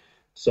everything.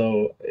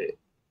 So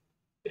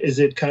is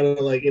it kind of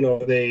like,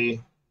 they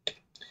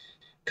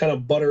kind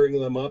of buttering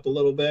them up a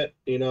little bit,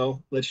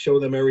 let's show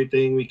them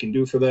everything we can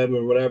do for them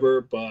or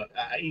whatever. But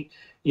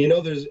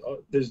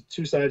there's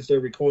two sides to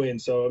every coin.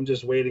 So I'm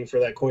just waiting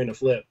for that coin to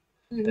flip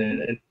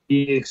and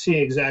you see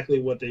exactly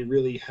what they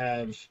really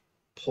have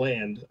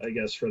planned, I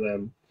guess, for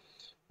them.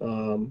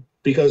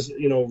 Because,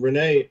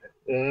 Renee,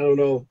 and I don't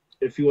know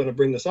if you want to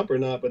bring this up or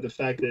not, but the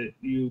fact that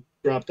you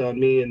dropped on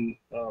me and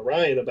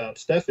Ryan about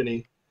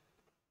Stephanie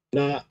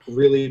not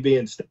really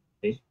being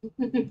Stephanie.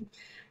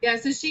 Yeah,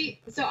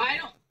 so I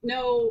don't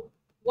know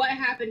what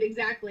happened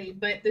exactly,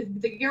 but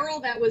the girl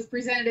that was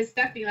presented as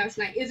Stephanie last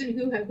night isn't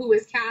who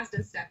was cast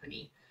as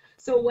Stephanie.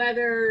 So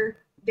whether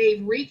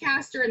they've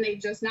recast her and they've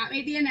just not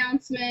made the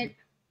announcement,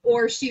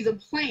 or she's a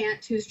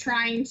plant who's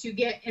trying to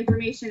get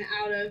information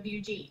out of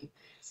Eugene.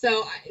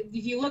 So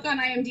if you look on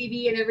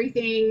IMDb and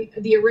everything,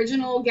 the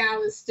original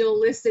gal is still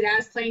listed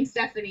as playing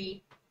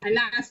Stephanie, and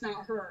that's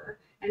not her.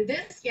 And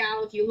this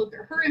gal, if you look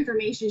at her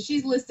information,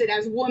 she's listed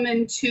as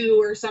woman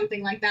 2 or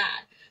something like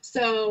that.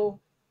 So,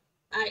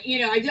 I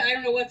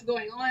don't know what's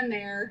going on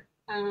there.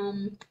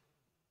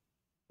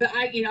 But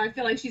I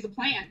feel like she's a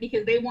plant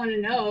because they want to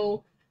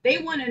know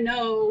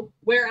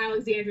where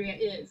Alexandria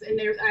is, and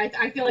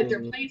I feel like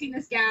they're planting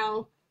this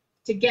gal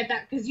to get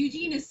that, because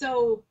Eugene is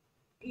so,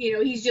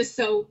 he's just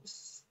so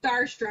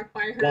starstruck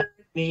by her love,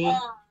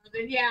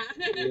 and yeah.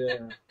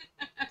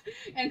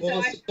 And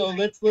well, so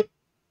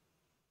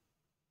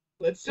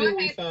let's see what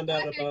we found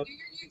out about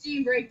your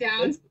Eugene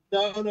breakdown.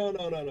 No.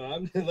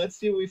 Let's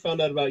see what we found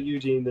out about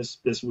Eugene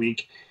this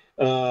week.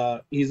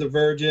 He's a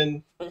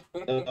virgin.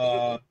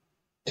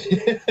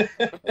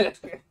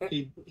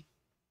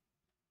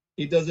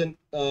 He doesn't.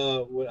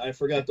 I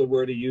forgot the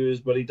word he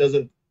used, but he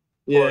doesn't.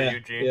 Yeah,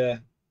 Eugene. Yeah.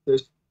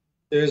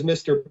 There's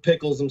Mr.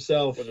 Pickles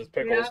himself. With his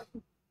pickles.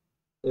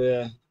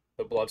 Yeah.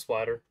 The blood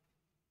splatter.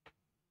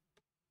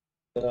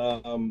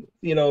 So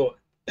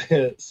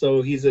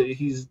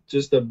he's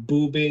just a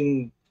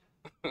boobing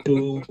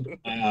boob.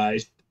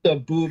 He's a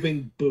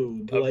boobing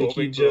boob.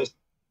 Just,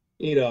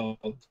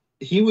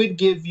 he would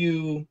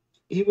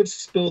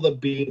spill the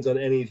beans on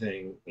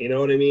anything. You know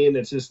what I mean?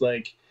 It's just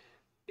like,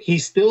 he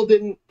still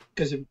didn't,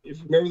 because if you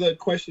remember the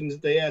questions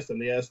that they asked him,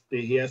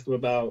 he asked them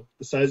about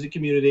the size of the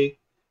community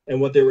and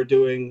what they were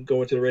doing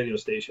going to the radio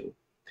station.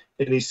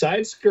 And he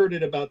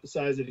side-skirted about the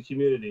size of the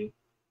community.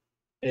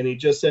 And he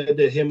just said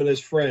that him and his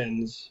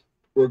friends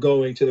were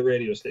going to the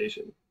radio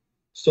station.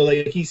 So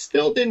he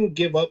still didn't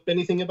give up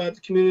anything about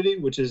the community,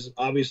 which is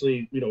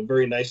obviously,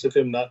 very nice of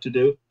him not to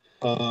do.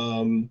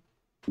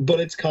 But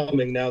it's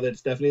coming now that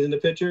Stephanie's in the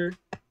picture.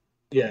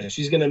 Yeah,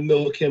 she's gonna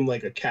milk him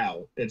like a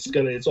cow.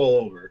 It's all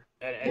over.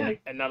 And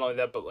not only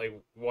that, but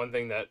one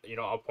thing that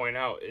I'll point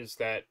out is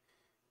that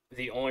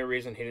the only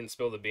reason he didn't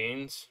spill the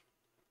beans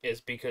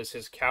is because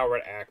his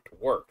coward act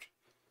worked.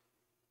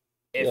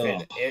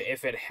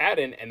 If it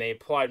hadn't, and they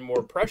applied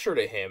more pressure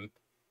to him,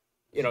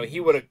 he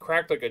would have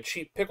cracked like a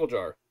cheap pickle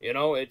jar.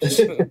 It just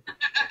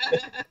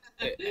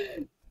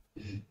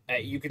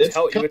you could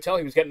tell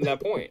he was getting to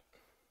that point.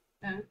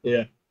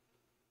 Yeah.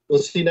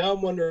 Well, see, now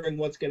I'm wondering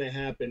what's going to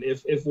happen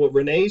if what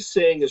Renee's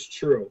saying is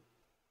true,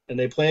 and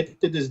they planted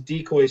this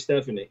decoy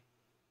Stephanie.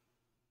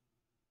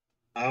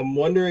 I'm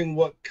wondering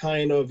what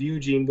kind of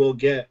Eugene we'll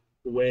get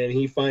when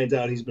he finds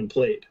out he's been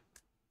played.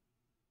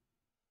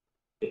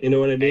 You know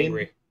what I mean?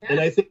 Angry.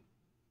 Yeah.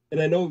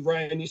 And I know,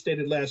 Ryan, you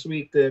stated last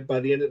week that by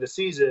the end of the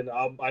season,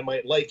 I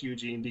might like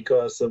Eugene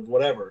because of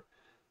whatever.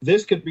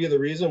 This could be the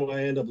reason why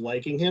I end up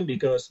liking him,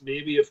 because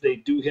maybe if they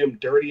do him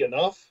dirty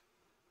enough,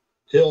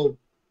 he'll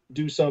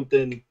do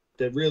something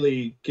that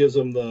really gives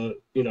him the,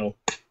 in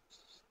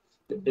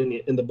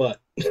the butt.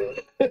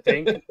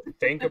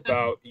 think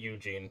about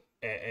Eugene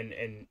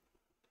and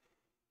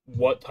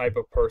what type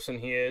of person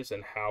he is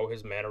and how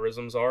his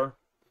mannerisms are.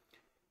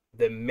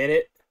 The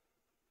minute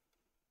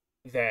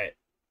that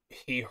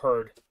he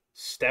heard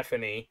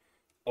Stephanie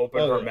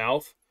open her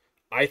mouth,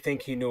 I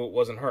think he knew it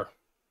wasn't her.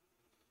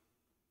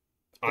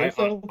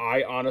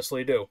 I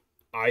honestly do.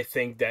 I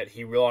think that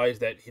he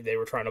realized that they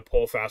were trying to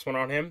pull a fast one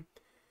on him,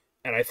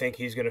 and I think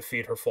he's going to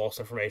feed her false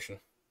information.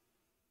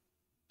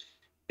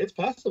 It's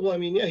possible. I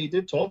mean, yeah, he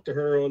did talk to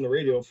her on the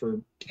radio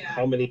for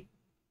how many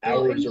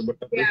hours or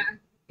whatever. Yeah,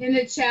 in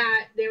the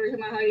chat, they were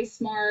talking about how he's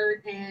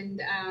smart,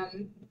 and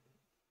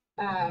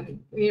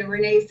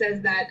Renee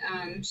says that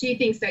she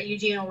thinks that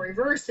Eugene will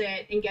reverse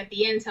it and get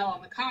the intel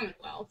on the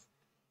Commonwealth.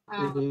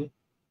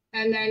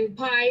 And then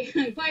Pi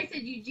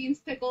said Eugene's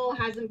pickle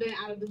hasn't been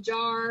out of the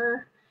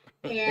jar,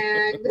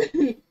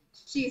 and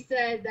she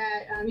said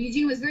that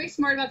Eugene was very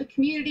smart about the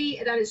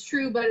community. That is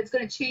true, but it's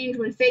going to change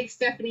when fake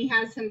Stephanie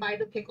has him by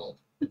the pickle.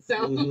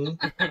 So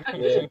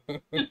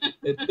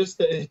it's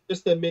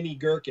just a mini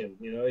gherkin,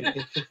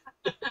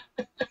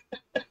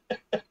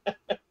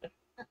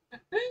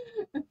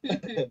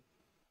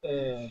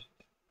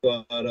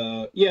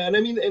 yeah, and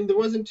I mean, and there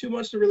wasn't too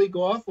much to really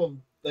go off of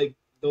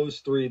those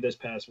three this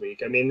past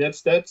week. I mean,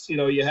 that's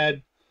you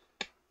had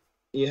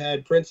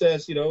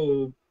Princess,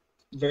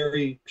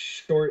 very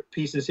short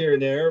pieces here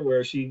and there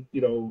where she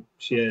wanted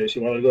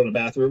to go to the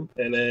bathroom,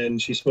 and then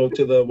she spoke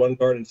to the one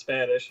guard in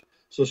Spanish,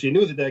 so she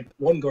knew that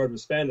one guard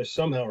was Spanish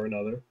somehow or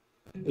another.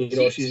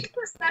 She's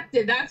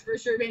perceptive, that's for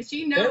sure, man.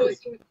 She knows.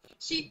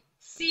 She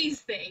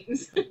sees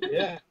things.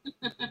 Yeah,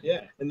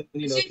 and then,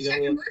 she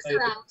checked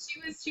Mercer out.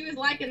 She was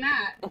liking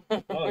that.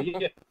 Oh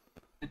yeah.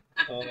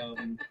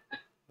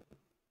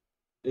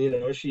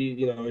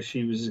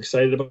 She was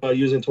excited about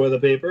using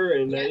toilet paper,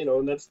 and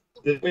and that's,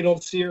 we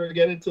don't see her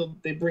again until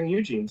they bring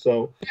Eugene.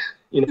 So,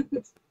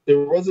 there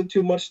wasn't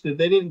too much that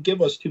they didn't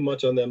give us too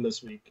much on them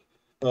this week,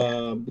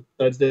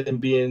 besides them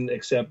being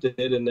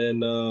accepted. And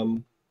then,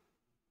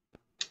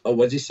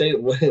 what does he say?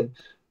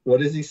 What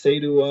does he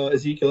say to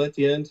Ezekiel at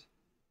the end?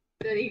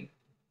 That he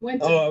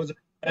went. I was a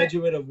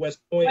graduate of West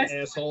Point,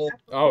 asshole.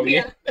 Oh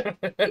yeah.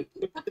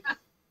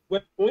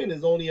 West Point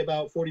is only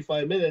about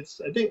 45 minutes,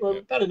 I think,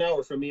 about an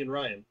hour from me and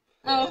Ryan.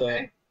 Oh,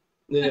 okay.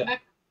 So, yeah.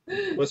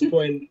 West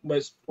Point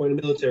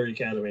Military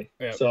Academy.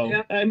 Yep.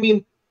 So, I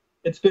mean,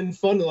 it's been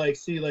fun to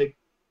see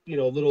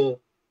little,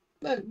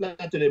 not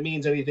that it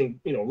means anything,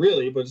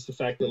 really, but it's the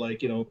fact that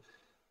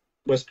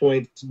West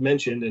Point's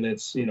mentioned, and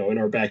it's in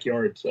our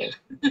backyard. So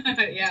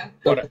yeah.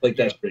 But like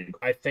that's pretty cool.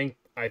 I think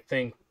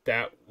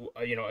that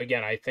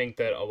again, I think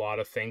that a lot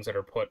of things that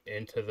are put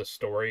into the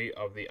story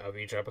of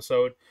each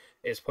episode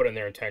is put in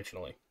there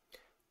intentionally.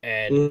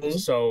 And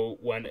so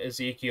when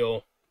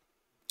Ezekiel,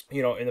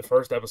 in the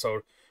first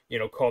episode,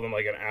 called him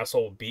like an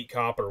asshole beat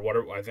cop or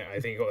whatever, I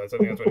think that's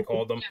what he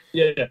called them.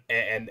 Yeah.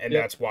 And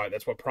that's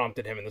what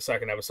prompted him in the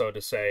second episode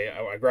to say,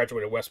 I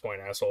graduated West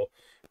Point, asshole.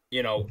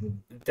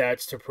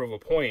 That's to prove a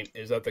point,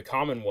 is that the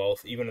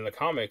Commonwealth, even in the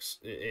comics,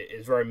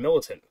 is very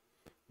militant.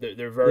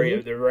 They're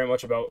very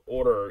much about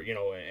order,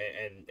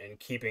 and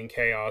keeping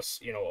chaos,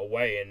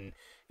 away, and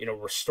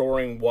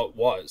restoring what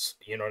was,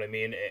 you know what I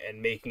mean,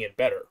 and making it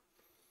better.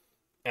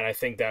 And I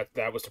think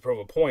that was to prove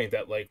a point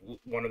that, like,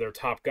 one of their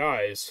top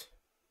guys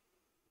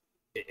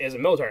is a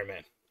military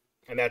man,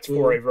 and that's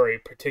for a very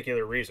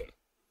particular reason.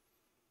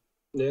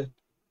 Yeah,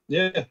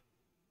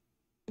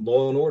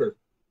 law and order.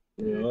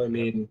 I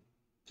mean,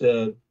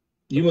 the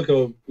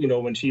Yumiko,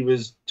 when she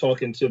was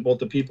talking to both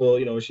the people,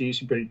 she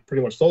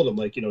pretty much told them,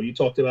 like, you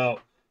talked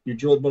about, you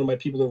drilled one of my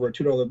people over a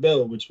 $2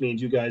 bill, which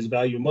means you guys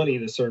value money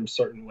in a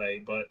certain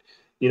way, but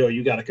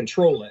you got to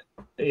control it.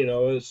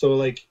 So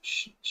like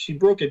she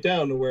broke it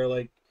down to where,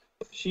 like,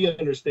 she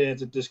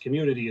understands that this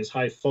community is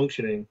high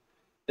functioning,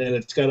 and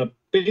it's kind of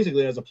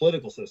basically as a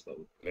political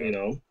system,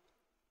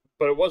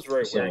 But it was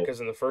very weird,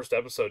 because in the first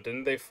episode,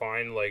 didn't they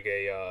find like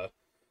a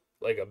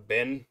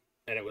bin,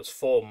 and it was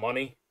full of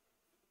money?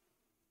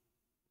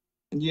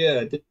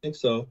 Yeah, I think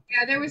so.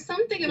 Yeah, there was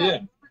something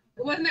about,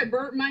 wasn't there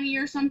burnt money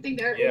or something?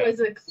 There was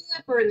a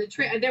clip or in the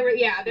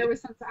there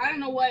was something, I don't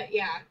know what,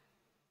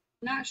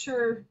 not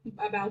sure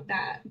about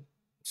that.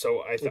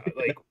 So I thought,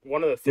 like,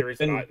 one of the theories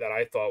that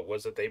I thought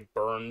was that they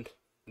burned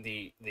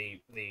the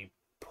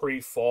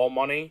pre-fall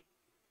money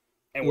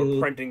and were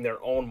printing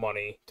their own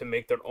money to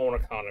make their own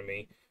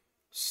economy,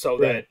 so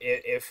that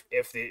if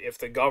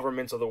the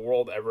governments of the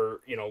world ever,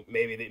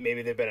 maybe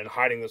they've been in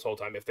hiding this whole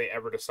time, if they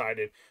ever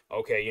decided,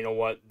 okay, you know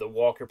what, the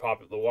Walker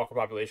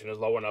population is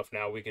low enough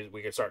now, we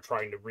could start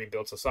trying to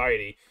rebuild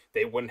society,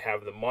 they wouldn't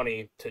have the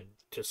money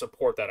to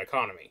support that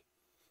economy.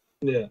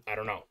 Yeah, I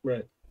don't know.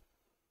 Right.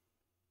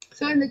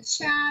 So in the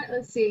chat,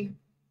 let's see.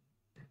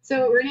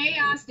 So Renee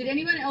asked, did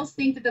anyone else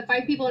think that the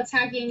 5 people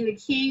attacking the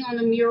king on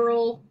the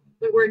mural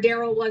where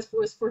Daryl was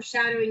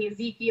foreshadowing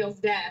Ezekiel's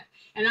death?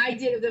 And I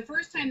did. The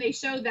first time they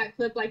showed that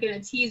clip, like in a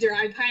teaser,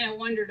 I kind of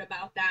wondered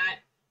about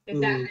that,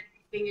 if that had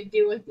anything to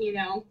do with,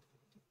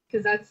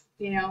 because that's,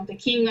 the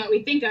king that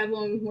we think of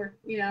when we're,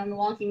 in The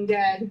Walking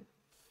Dead.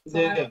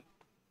 So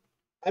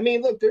I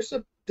mean, look, there's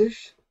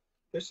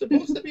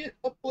supposed to be a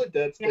couple of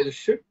deaths that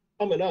should be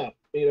coming up,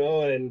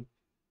 and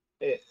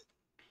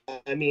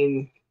I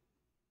mean,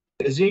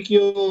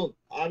 Ezekiel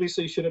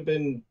obviously should have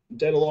been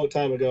dead a long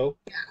time ago,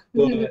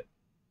 but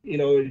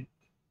they're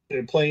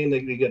playing,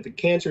 they got the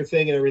cancer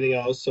thing and everything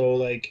else, so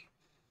like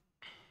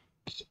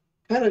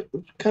kind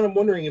of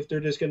wondering if they're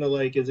just gonna,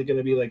 like, is it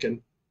gonna be like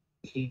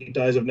he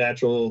dies of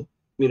natural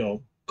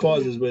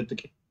causes with the,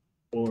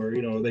 or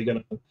are they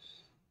gonna,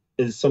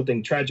 is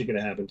something tragic gonna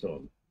happen to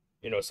him?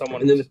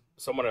 Someone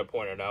had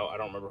pointed out, I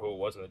don't remember who it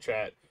was in the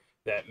chat,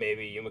 that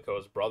maybe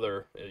Yumiko's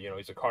brother,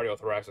 he's a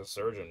cardiothoracic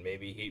surgeon.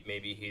 Maybe he's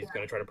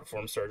going to try to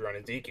perform surgery on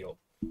Ezekiel.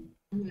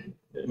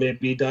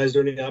 Maybe he dies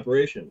during the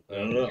operation. I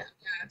don't know. Yeah,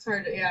 it's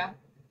hard to,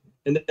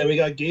 And then we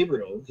got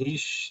Gabriel.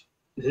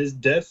 His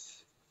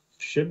death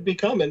should be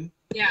coming.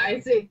 Yeah, I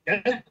see.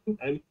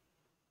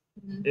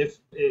 If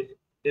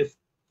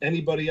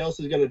anybody else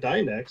is going to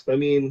die next, I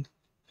mean,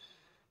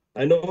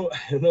 I know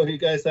you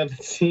guys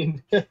haven't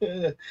seen.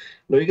 I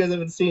know you guys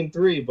haven't seen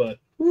 3, but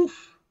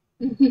oof.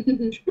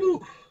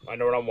 I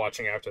know what I'm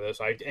watching after this.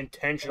 I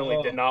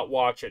intentionally did not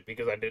watch it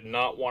because I did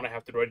not want to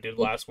have to do what I did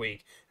last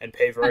week and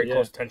pay very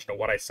close attention to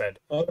what I said.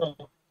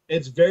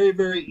 It's very,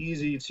 very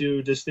easy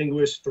to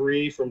distinguish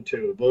 3 from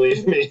 2,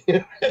 believe me.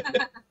 And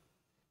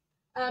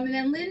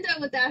then Linda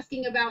was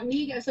asking about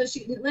Negan. So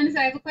Linda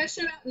said, I have a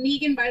question about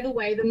Negan, by the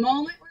way. The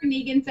moment where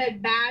Negan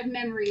said bad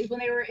memories, when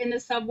they were in the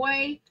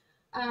subway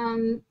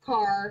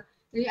car,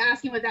 and you're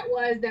asking what that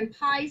was, then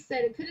Pi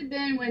said it could have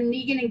been when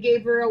Negan and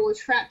Gabriel were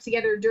trapped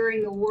together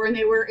during the war, and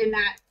they were in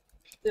that,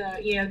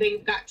 they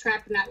got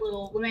trapped in that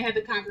little, when they had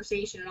the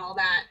conversation and all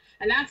that.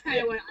 And that's kind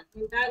of what,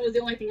 that was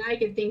the only thing I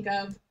could think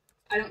of.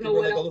 I don't know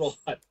what else. A little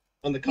hut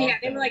on the compound. Yeah,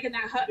 they were like in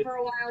that hut for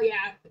a while,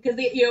 because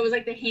it was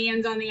like the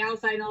hands on the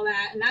outside and all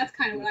that, and that's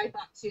kind of what I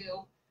thought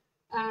too.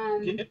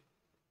 I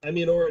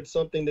mean, or it's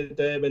something that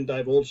they haven't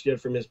divulged yet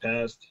from his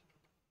past.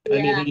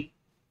 I mean,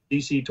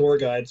 DC tour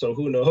guide, so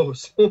who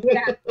knows?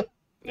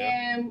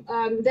 And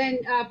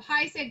then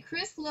Pi said,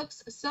 Chris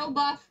looks so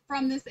buff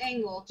from this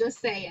angle,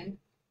 just saying.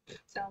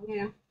 So,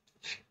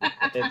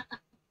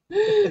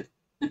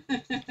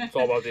 It's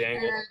all about the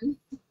angle.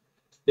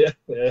 Yeah.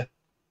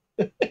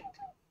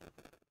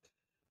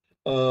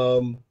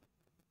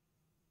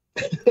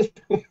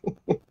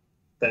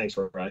 Thanks,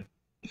 Ryan.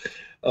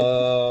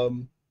 All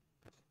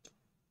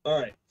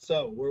right,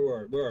 so where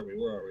are we?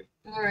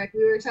 All right,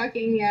 we were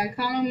talking,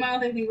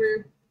 Commonwealth. I think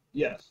we're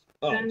Yes.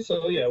 Oh,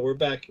 so yeah, we're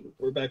back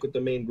with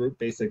the main group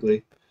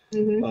basically.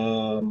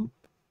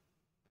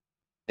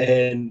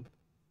 And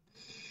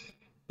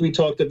we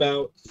talked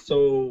about,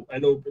 so I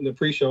know in the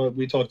pre-show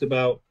we talked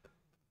about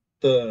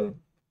the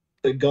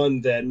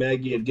gun that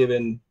Maggie had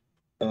given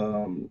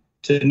to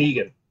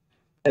Negan,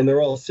 and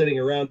they're all sitting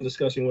around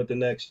discussing what the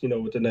next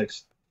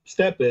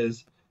step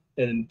is.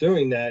 And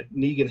during that,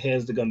 Negan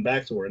hands the gun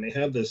back to her, and they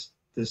have this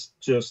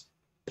just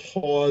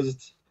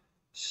paused,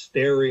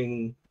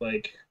 staring,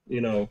 like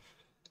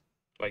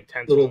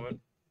tense little moment.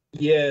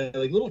 Yeah,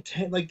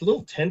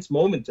 little tense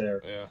moment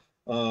there. Yeah.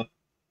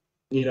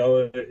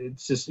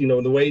 It's just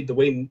the way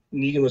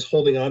Negan was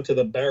holding onto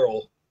the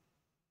barrel.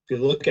 If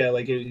you look at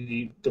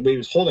the way he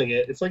was holding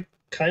it, it's like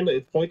kind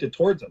of pointed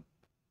towards him.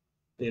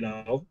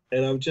 And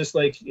I'm just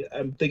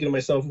I'm thinking to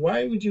myself,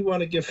 why would you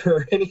want to give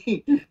her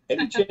any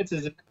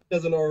chances it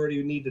doesn't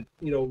already need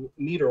to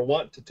need or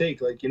want to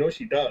take?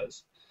 She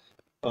does.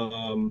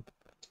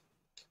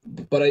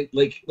 But I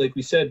like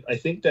we said, I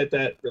think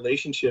that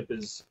relationship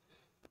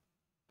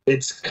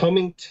it's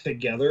coming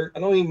together. I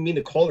don't even mean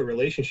to call it a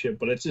relationship,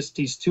 but it's just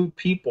these two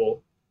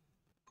people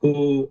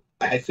who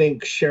I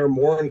think share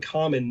more in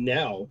common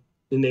now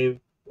than they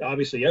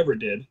obviously ever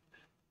did.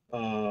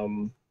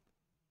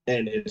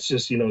 And it's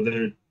just,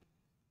 they're,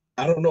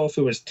 I don't know if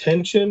it was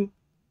tension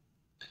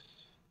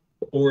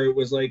or it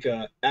was like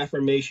a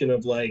affirmation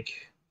of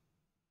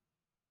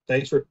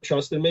thanks for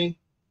trusting me.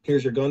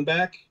 Here's your gun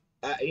back.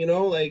 I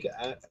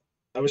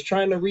was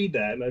trying to read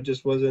that and I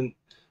just wasn't.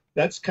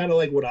 That's kind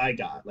of what I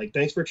got.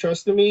 Thanks for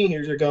trusting me.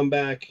 Here's your gun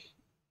back.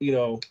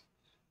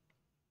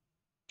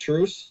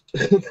 Truce.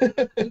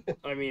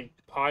 I mean,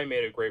 Pi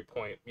made a great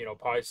point.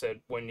 Pi said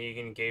when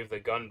Negan gave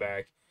the gun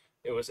back,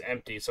 it was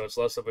empty, so it's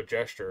less of a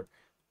gesture.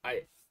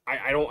 I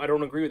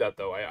don't agree with that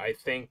though. I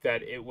think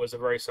that it was a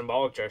very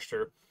symbolic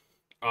gesture,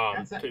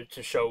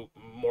 to show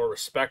more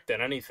respect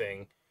than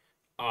anything,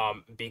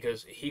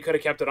 because he could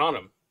have kept it on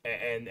him,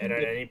 and at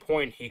any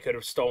point he could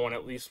have stolen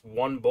at least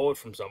one bullet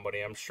from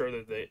somebody. I'm sure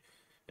that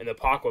in the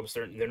apocalypse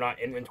they're not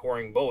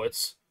inventorying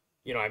bullets.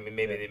 I mean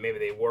maybe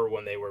they were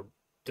when they were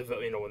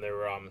when they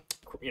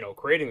were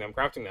creating them,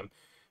 crafting them.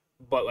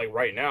 But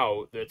right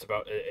now, it's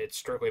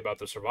strictly about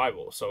the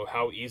survival. So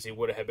how easy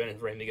would it have been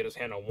for him to get his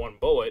hand on one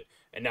bullet,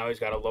 and now he's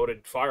got a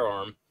loaded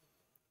firearm,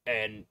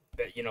 and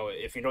that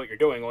if you know what you're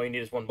doing, all you need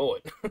is one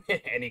bullet,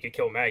 and he could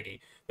kill Maggie.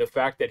 The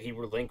fact that he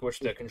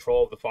relinquished the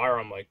control of the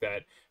firearm like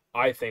that,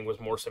 I think, was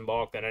more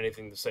symbolic than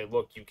anything to say,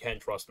 look, you can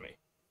trust me.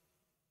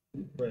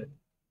 Right.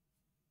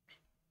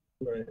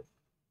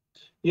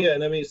 Yeah,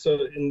 and I mean,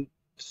 so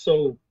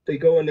they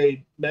go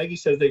and Maggie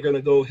says they're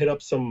gonna go hit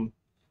up some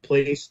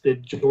place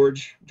that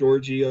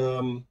Georgie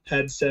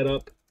had set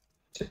up.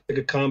 It's like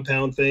a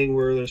compound thing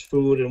where there's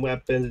food and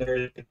weapons and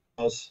everything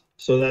else.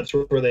 So that's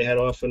where they head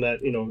off, and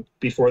that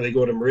before they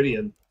go to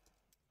Meridian.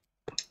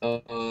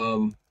 But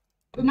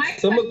my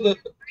some of the why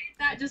did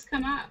that just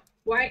come up?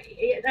 Why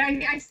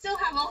I still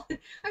have I've got all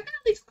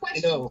these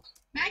questions.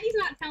 Maggie's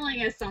not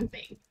telling us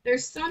something.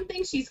 There's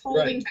something she's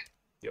holding back.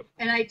 Yep.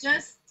 And I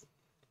just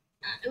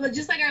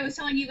like I was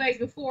telling you guys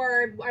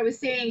before, I was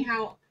saying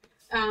how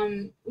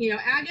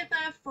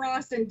Agatha,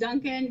 Frost, and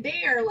Duncan,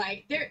 they're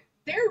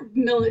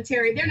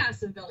military. They're not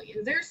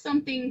civilians. There's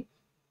something,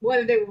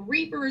 whether they were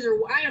Reapers or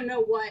I don't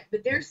know what,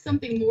 but there's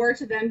something more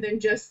to them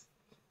than just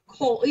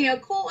Cole.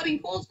 Cole. I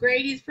mean, Cole's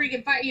great. He's a pretty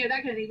good fight.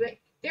 That kind of thing. But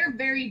they're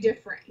very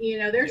different.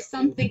 There's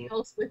something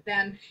else with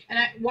them. And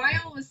why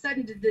all of a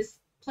sudden did this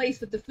place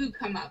with the food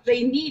come up?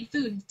 They need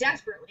food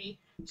desperately.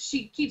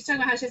 She keeps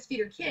talking about how she has to feed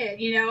her kid.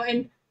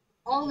 And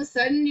all of a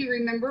sudden you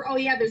remember, oh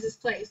yeah, there's this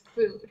place,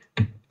 food.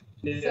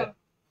 Yeah. So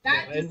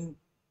that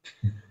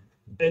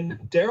and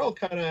Daryl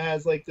kind of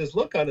has this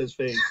look on his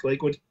face,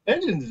 what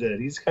Engines did.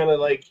 He's kind of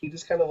he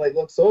just kind of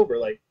looks over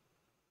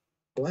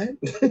what?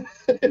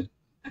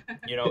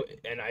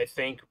 And I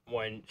think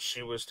when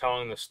she was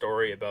telling the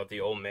story about the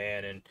old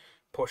man and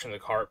pushing the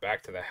cart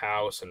back to the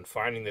house and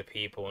finding the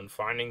people and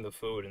finding the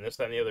food and this,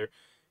 that, and the other,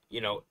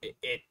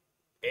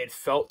 it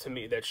felt to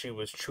me that she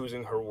was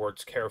choosing her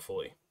words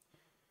carefully.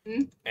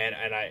 Mm-hmm. And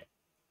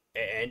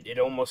it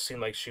almost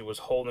seemed like she was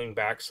holding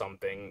back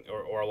something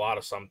or a lot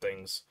of some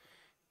things.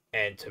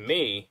 And to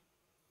me,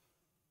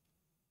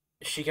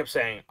 she kept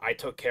saying, I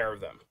took care of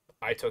them.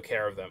 I took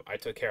care of them. I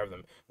took care of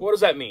them. What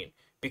does that mean?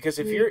 Because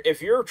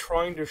if you're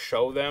trying to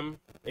show them,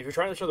 if you're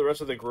trying to show the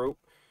rest of the group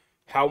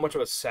how much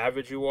of a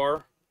savage you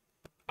are,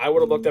 I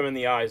would have looked them in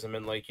the eyes and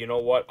been like, you know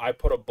what? I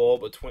put a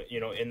bullet between,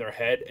 in their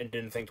head and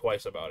didn't think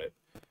twice about it.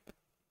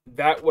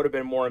 That would have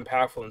been more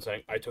impactful than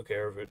saying, I took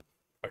care of it.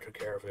 I took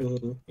care of it.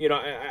 Mm-hmm.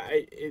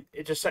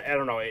 It just, I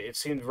don't know. It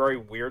seemed very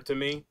weird to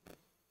me.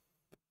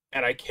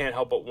 And I can't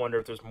help but wonder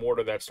if there's more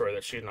to that story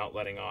that she's not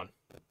letting on.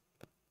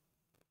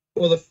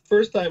 Well, the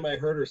first time I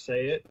heard her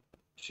say it,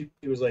 she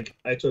was like,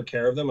 I took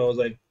care of them. I was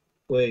like,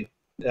 wait,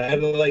 I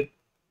had to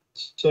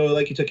so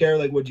you took care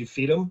of, would you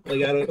feed them? I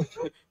don't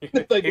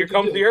Here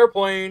comes the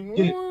airplane.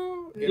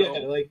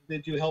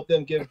 Did you help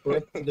them give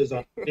birth to the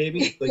zombie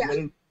baby? What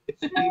do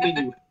you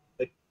mean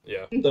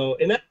yeah. So,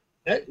 and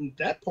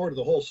that part of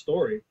the whole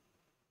story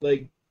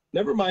like,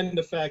 never mind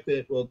the fact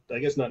that, well, I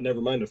guess not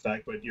never mind the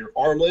fact, but you're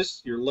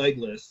armless, you're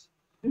legless,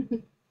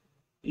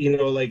 you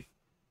know, like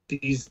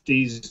these,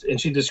 and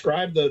she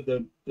described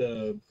the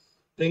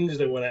things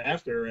that went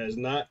after her as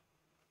not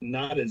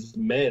as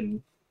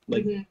men,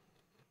 like,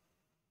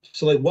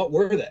 so like, what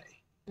were they?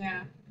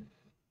 Yeah.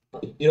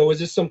 You know, was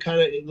this some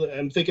kind of,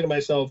 I'm thinking to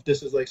myself,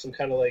 this is like some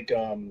kind of like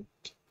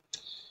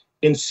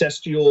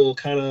incestual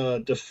kind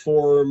of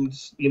deformed,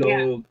 you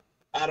know,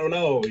 I don't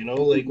know, you know,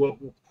 like what,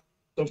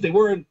 so if they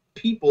weren't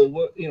people,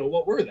 what, you know,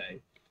 what were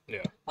they?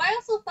 Yeah. Well, I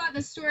also thought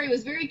the story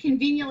was very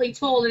conveniently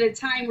told at a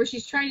time where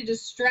she's trying to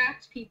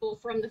distract people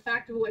from the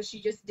fact of what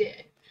she just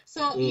did.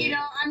 So, you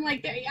know, I'm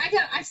like,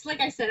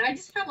 like I said, I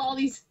just have all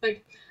these,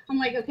 like, I'm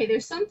like, okay,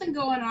 there's something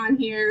going on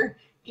here.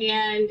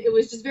 And it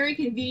was just very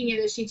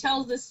convenient that she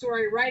tells this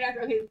story right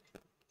after, okay,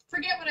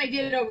 forget what I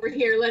did over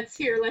here. Let's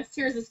hear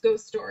this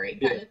ghost story.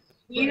 Kind of,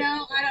 you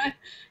know, I don't,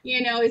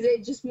 you know, is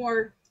it just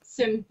more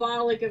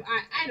symbolic of,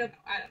 I don't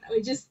know.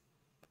 It just,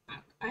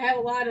 I have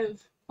a lot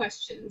of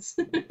questions.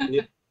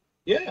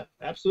 Yeah,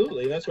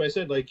 absolutely. That's why I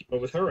said, like,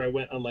 with her, I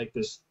went on like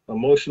this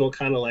emotional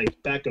kind of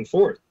like back and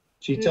forth.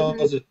 She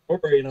tells a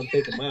story, and I'm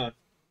thinking, wow,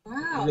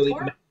 really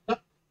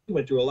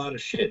went through a lot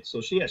of shit. So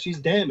she's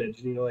damaged,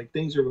 you know, like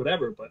things or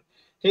whatever. But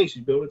hey,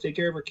 she's able to take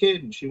care of her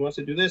kid, and she wants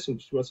to do this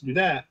and she wants to do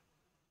that.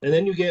 And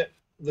then you get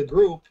the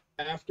group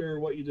after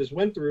what you just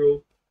went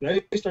through. Now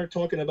you start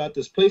talking about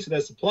this place that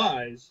has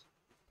supplies.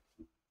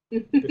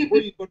 Before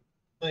you go,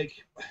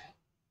 like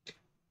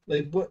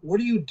what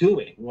are you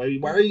doing? Why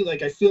are you,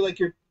 like, I feel like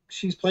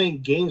she's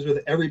playing games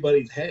with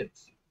everybody's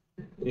heads,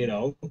 you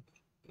know?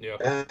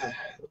 Yeah.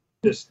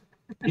 Just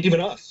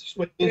even us, she's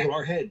playing games with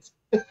our heads.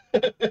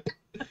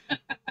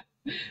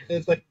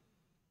 It's like,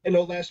 you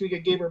know, last week I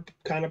gave her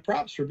kind of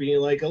props for being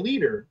like a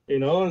leader, you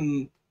know,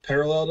 and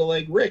parallel to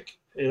like Rick,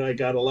 and I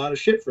got a lot of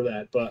shit for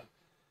that, but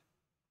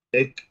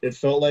it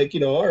felt like,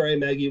 you know, all right,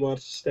 Maggie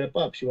wants to step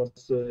up, she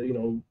wants to, you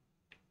know,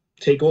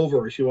 take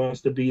over, she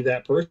wants to be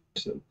that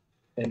person.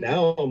 And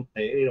now,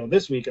 you know,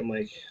 this week I'm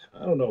like,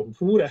 I don't know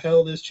who the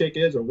hell this chick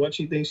is or what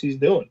she thinks she's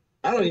doing.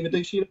 I don't even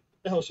think she knows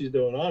what the hell she's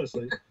doing,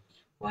 honestly.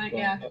 Well,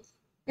 yeah.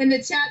 In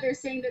the chat, they're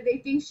saying that they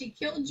think she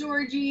killed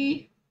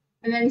Georgie,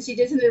 and then she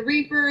did some of the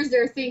Reapers.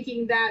 They're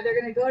thinking that they're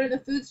going to go to the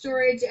food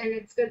storage,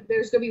 and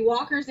there's going to be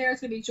walkers there.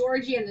 It's going to be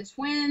Georgie and the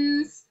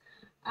twins.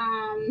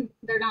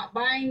 They're not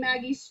buying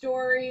Maggie's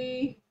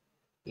story,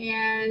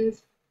 and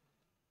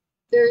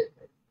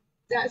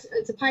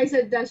Pi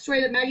said that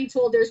story that Maggie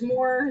told, there's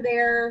more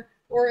there,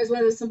 or is one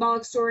of the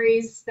symbolic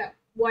stories that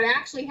what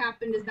actually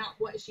happened is not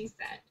what she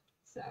said.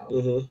 So,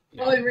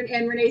 oh,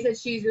 and Renee said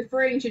she's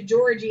referring to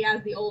Georgie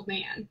as the old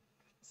man.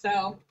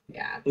 So,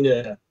 yeah.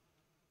 Yeah.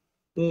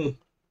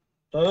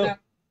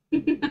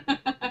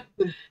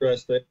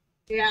 Interesting.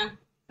 Yeah,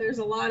 there's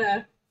a lot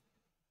of,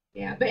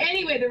 but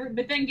anyway,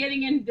 but then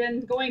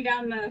then going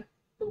down the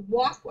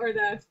walk or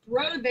the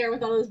road there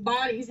with all those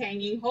bodies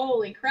hanging,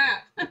 holy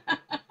crap.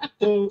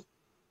 So,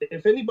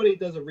 if anybody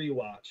does a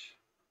rewatch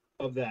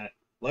of that,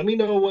 let me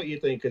know what you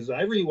think, because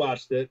I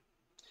rewatched it,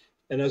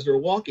 and as they're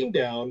walking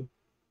down,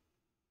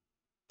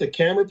 the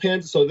camera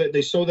pans, so that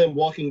they show them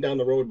walking down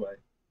the roadway.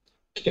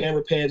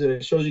 Camera pans and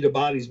it shows you the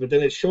bodies, but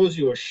then it shows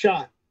you a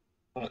shot,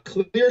 a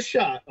clear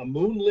shot, a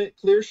moonlit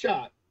clear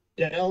shot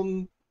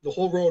down the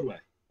whole roadway.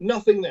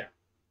 Nothing there.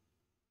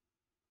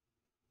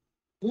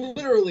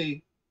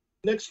 Literally,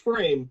 next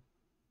frame,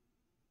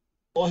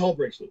 all hell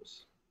breaks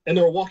loose, and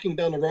they're walking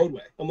down the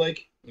roadway. I'm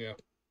like, yeah,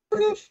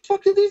 where the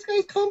fuck did these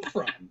guys come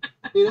from?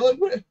 You know, like,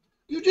 what?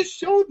 You just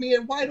showed me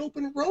a wide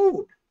open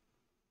road.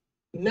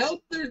 Now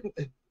they're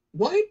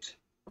what?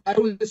 I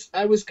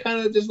was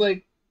kind of just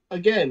like,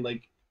 again,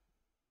 like,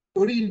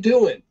 what are you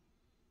doing?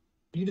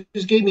 You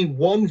just gave me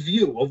one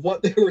view of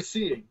what they were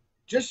seeing.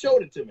 Just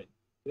showed it to me.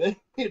 Then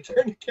you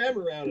turn the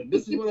camera around, and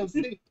this is what I'm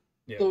seeing.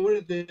 Yeah. So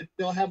what did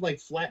they all have, like,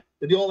 flat?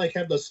 Did they all like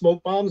have the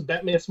smoke bombs,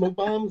 Batman smoke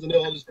bombs, and they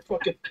all just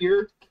fucking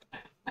appear?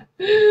 Like,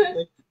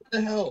 what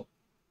the hell?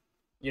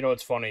 You know,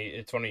 it's funny.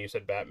 It's funny you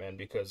said Batman,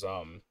 because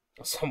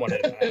someone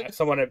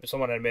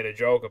had made a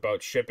joke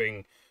about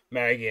shipping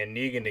Maggie and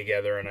Negan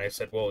together, and I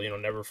said, well, you know,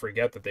 never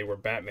forget that they were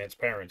Batman's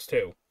parents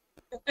too.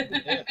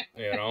 Yeah.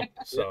 You know,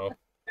 so.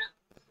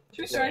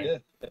 True story.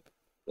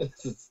 Yeah.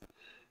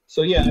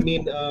 So yeah, I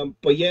mean,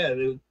 but yeah,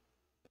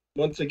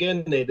 once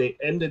again,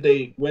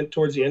 they went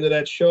towards the end of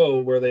that show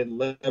where they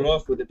let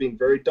off with it being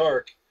very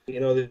dark. You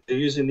know, they're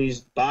using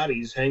these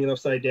bodies hanging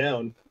upside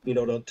down, you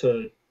know,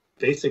 to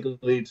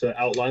basically to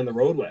outline the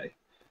roadway.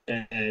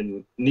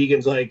 And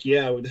Negan's like,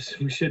 yeah,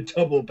 we should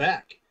double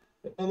back.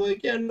 I'm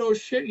like, yeah, no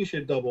shit, you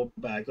should double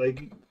back.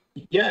 Like,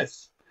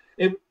 yes.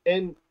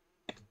 And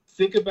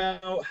think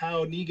about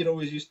how Negan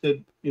always used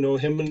to, you know,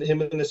 him and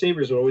the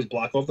Sabres would always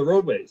block off the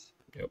roadways.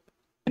 Yep.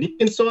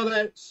 Negan saw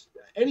that.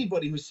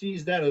 Anybody who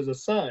sees that as a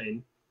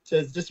sign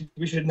says,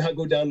 we should not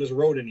go down this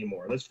road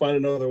anymore. Let's find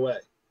another way.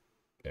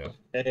 Yeah.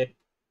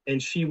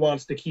 And she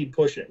wants to keep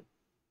pushing.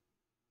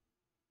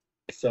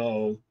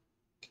 So,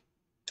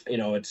 you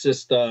know, it's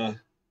just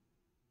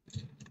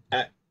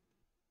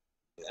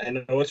I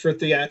know it's for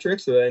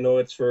theatrics, and I know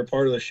it's for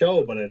part of the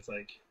show, but it's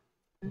like,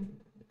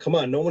 come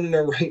on, no one in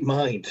their right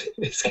mind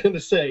is going to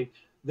say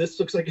this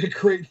looks like a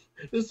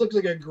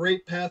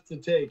great path to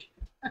take.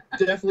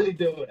 Definitely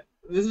do it.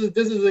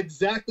 This is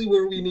exactly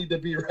where we need to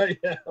be right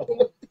now.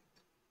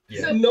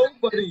 Yeah. So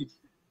Nobody.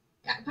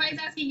 Pie's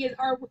asking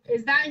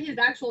is that his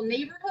actual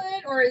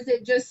neighborhood, or is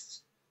it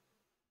just?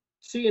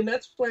 See, and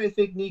that's why I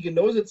think Negan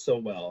knows it so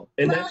well,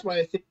 and that's why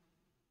I think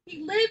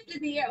he lived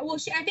in the area. Well,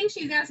 I think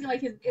she's asking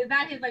like, is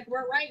that his, like,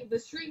 we're right the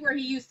street where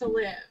he used to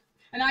live?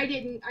 And I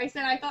didn't. I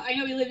said I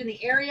know he lived in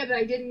the area, but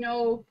I didn't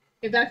know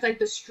if that's like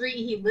the street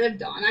he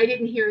lived on. I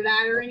didn't hear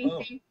that or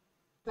anything,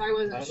 so I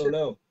wasn't sure. I don't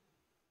know.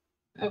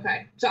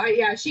 Okay, so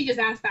she just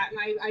asked that,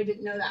 and I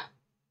didn't know that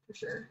for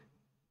sure.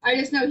 I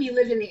just know he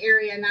lived in the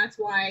area, and that's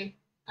why.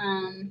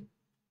 And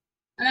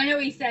I know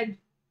he said,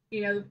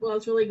 well,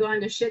 it's really gone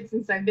to shit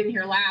since I've been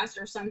here last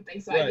or something.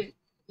 So right. I didn't.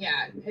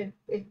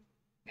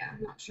 Yeah,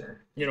 I'm not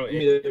sure.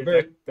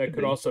 That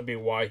could also be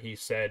why he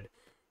said,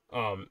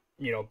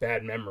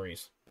 bad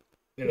memories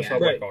in a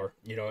subway car.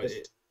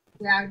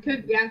 It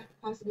could. Yeah,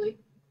 possibly.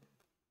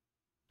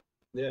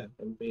 Yeah,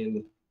 I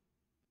mean,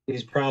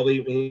 he's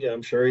probably.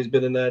 I'm sure he's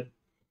been in that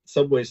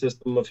subway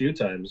system a few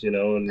times.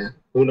 And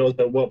who knows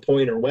at what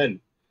point or when.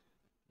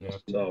 Yeah.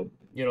 So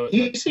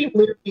he seemed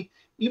weird.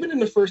 Even in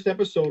the first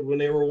episode when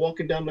they were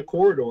walking down the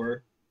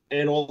corridor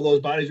and all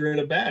those bodies were in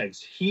the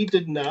bags, he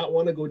did not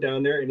want to go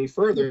down there any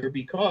further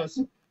because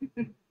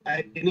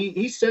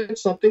he said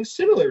something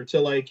similar to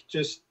like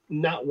just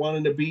not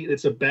wanting to be.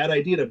 It's a bad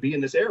idea to be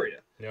in this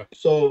area. Yeah.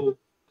 So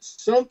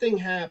something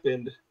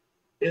happened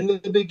in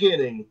the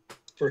beginning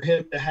for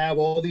him to have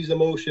all these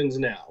emotions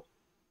now.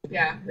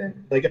 Yeah.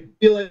 Like I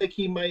feel like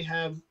he might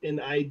have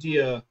an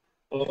idea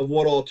of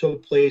what all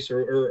took place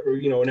or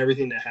and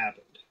everything that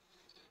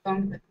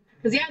happened.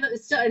 Because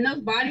in those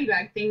body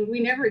bag things, we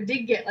never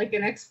did get like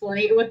an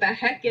explanation. What the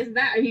heck is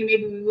that? I mean,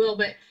 maybe we will,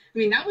 but I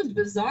mean that was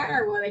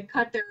bizarre when they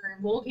cut their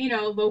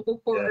vocal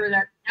cord or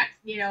their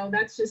neck.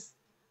 That's just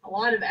a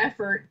lot of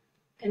effort,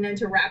 and then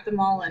to wrap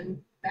them all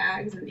in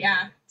bags, and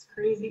it's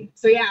crazy.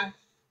 So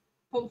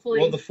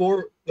hopefully. Well, the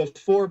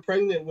four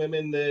pregnant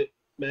women that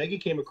Maggie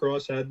came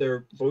across had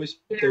their voice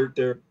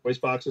their voice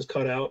boxes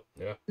cut out.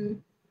 Yeah. Mm-hmm.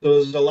 So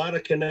there's a lot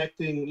of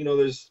connecting.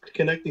 There's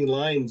connecting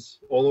lines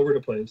all over the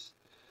place.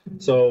 Mm-hmm.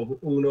 So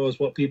who knows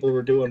what people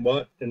were doing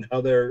what and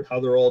how they're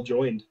all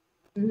joined.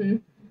 Mm-hmm.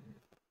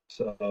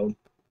 So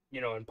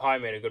and Pie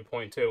made a good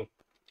point too,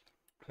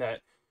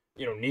 that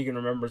Negan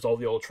remembers all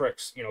the old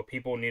tricks.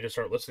 People need to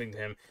start listening to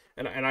him,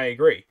 and I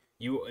agree.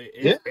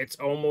 It's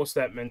almost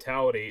that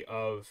mentality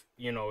of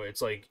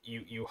it's like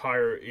you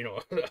hire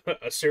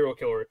a serial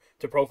killer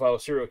to profile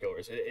serial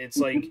killers. It's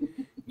like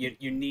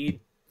you need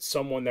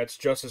someone that's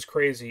just as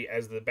crazy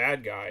as the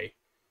bad guy.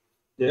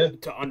 Yeah.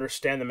 To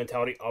understand the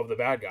mentality of the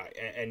bad guy,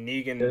 and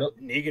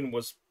Negan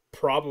was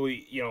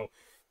probably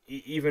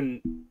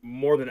even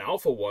more than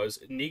Alpha was.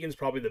 Negan's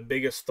probably the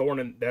biggest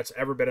thorn that's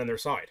ever been on their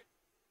side,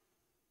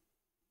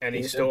 and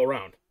he's still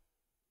around.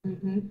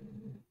 Mm-hmm.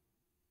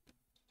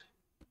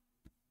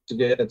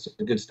 It's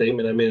a good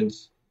statement. I mean,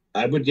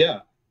 I would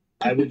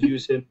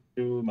use him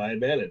to my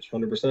advantage,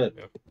 100%.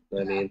 Yeah.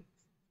 I mean,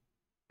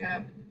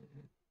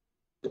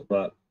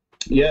 but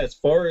as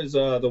far as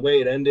the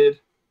way it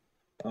ended.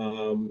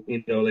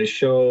 They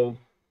show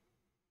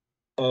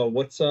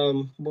what's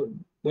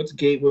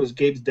Gabe was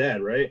Gabe's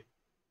dad, right?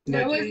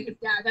 That was his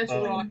dad. That's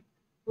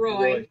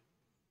Roy.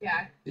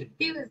 Yeah.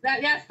 He was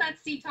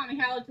that's C. Tommy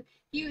Howell.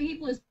 He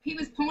was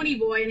Pony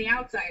Boy in The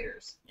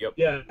Outsiders. Yep.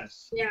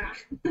 Yes. Yeah.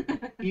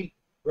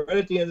 Right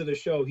at the end of the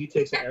show, he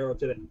takes an arrow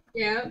to the.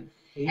 Yeah.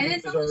 And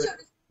then someone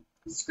showed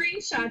a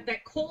screenshot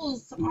that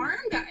Cole's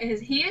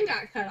his hand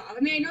got cut off. I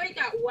mean, I know he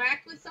got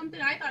whacked with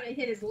something. I thought it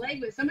hit his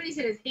leg, but somebody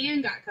said his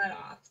hand got cut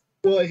off.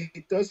 Well,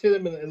 it does hit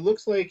him, and it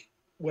looks like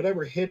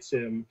whatever hits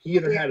him, he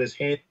either had his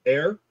hand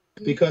there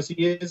because he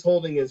is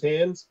holding his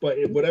hands, but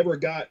whatever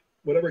got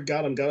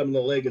him in the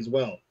leg as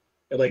well.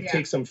 It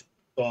takes some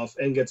off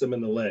and gets him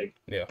in the leg.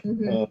 Yeah.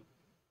 Mm-hmm.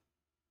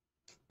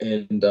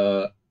 And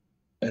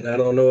I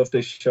don't know if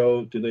they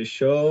show. Do they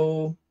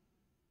show?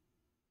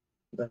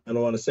 I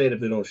don't want to say it if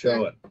they don't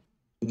show it.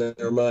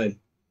 Never mind.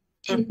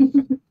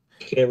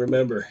 Can't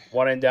remember.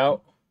 When in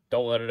doubt,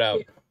 don't let it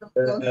out.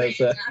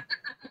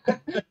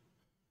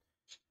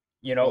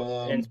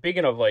 And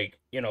speaking of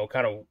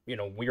kind of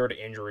weird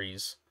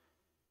injuries,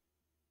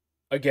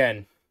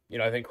 again,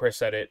 I think Chris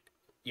said it,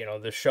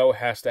 the show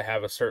has to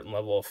have a certain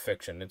level of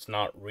fiction. It's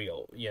not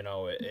real,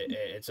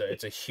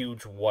 it's a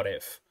huge what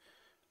if.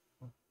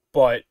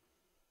 But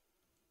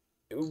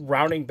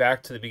rounding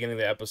back to the beginning of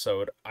the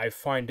episode, I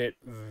find it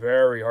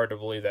very hard to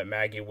believe that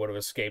Maggie would have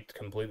escaped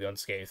completely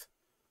unscathed.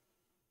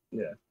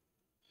 Yeah.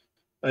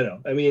 I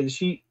know. I mean,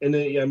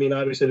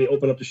 obviously they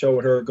open up the show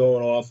with her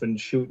going off and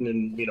shooting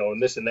and,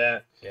 and this and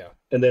that. Yeah.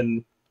 And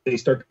then they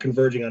start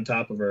converging on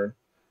top of her.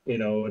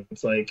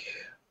 It's like,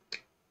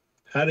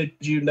 how did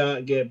you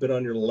not get bit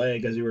on your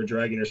leg as you were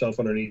dragging yourself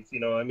underneath?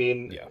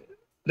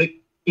 They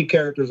keep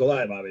characters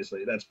alive,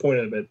 obviously. That's the point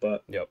of it.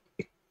 But yep.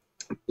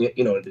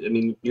 you know, I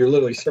mean, you're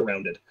literally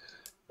surrounded,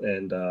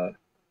 and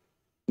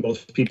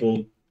most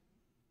people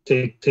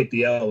take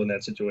the L in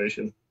that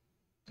situation.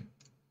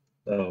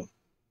 So,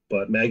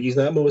 but Maggie's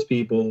not most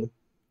people.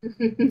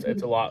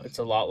 It's a lot. It's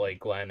a lot like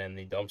Glenn and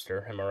the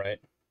dumpster. Am I right?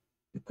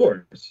 Of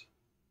course.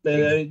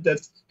 And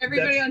that's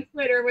Everybody on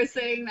Twitter was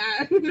saying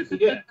that.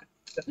 yeah,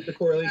 that's the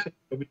correlation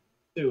we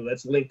do.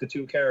 Let's link the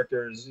two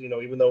characters, you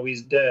know, even though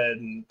he's dead,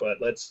 but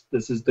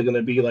this is going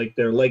to be like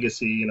their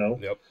legacy, you know.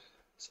 Yep.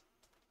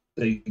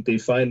 They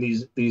find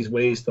these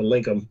ways to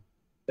link them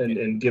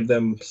and give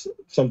them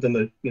something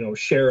to, you know,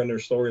 share in their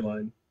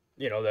storyline.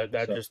 You know,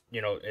 that so. Just,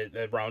 you know,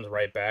 it rounds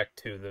right back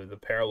to the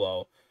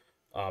parallel.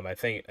 I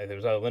think there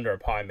was a Linda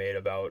Pie made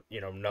about, you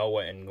know,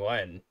 Noah and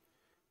Glenn,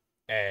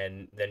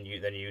 and then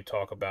you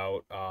talk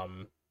about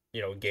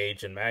you know,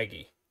 Gage and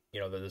Maggie. You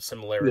know, the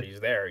similarities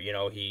there. You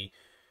know, he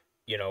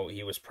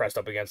was pressed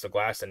up against the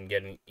glass and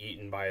getting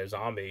eaten by a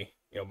zombie,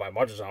 you know, by a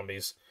bunch of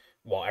zombies,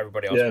 while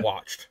everybody else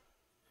watched.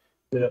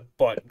 Yeah.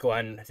 But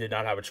Glenn did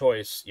not have a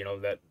choice. You know,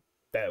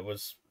 that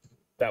was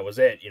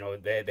it. You know,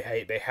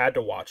 they had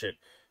to watch it,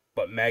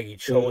 but Maggie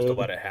chose to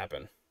let it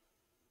happen.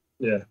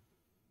 Yeah.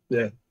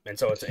 Yeah. And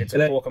so it's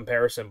a cool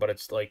comparison, but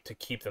it's like to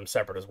keep them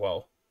separate as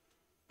well.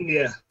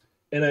 Yeah.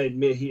 And I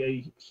admit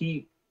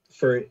he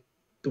for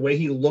the way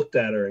he looked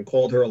at her and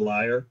called her a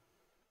liar,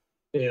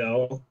 you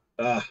know,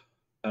 I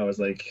was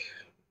like,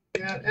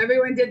 yeah,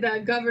 everyone did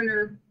the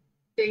governor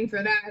thing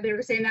for that. They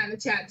were saying that in the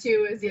chat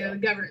too, as the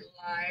governor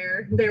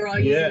liar. They were all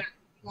using that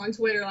on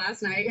Twitter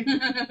last night.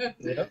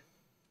 Yeah.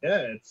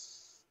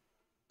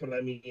 But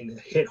I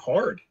mean, hit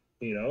hard,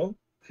 you know,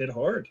 hit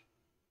hard.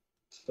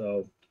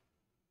 So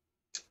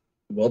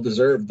well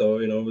deserved though,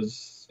 you know,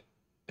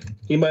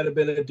 he might have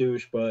been a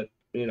douche, but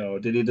you know,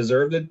 did he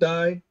deserve to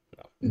die?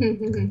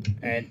 No.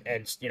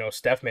 and you know,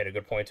 Steph made a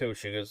good point too.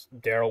 She goes,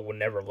 Daryl would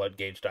never have let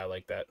Gage die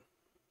like that.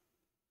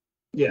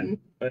 Yeah.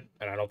 And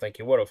I don't think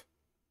he would have.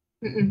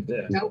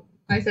 Yeah. Nope.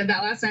 I said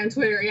that last night on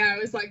Twitter. Yeah,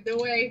 it was like, no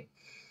way.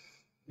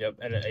 Yep.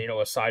 And you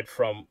know, aside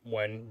from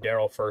when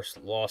Daryl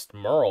first lost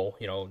Merle,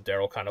 you know,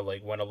 Daryl kind of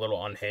like went a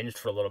little unhinged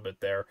for a little bit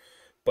there.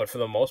 But for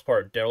the most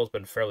part, Daryl's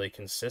been fairly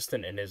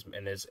consistent in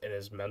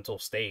his mental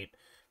state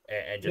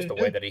and just the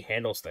way that he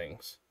handles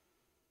things.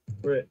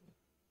 Right.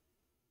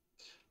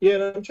 Yeah,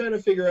 and I'm trying to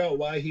figure out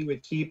why he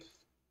would keep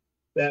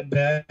that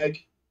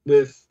bag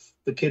with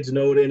the kid's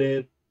note in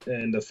it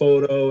and the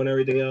photo and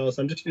everything else.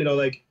 I'm just, you know,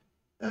 like,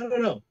 I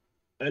don't know.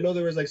 I know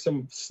there was like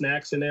some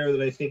snacks in there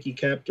that I think he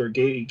kept or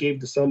gave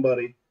to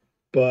somebody,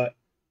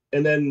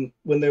 and then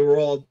when they were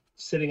all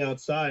sitting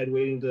outside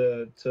waiting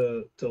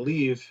to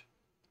leave,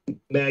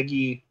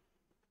 Maggie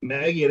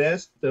had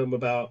asked them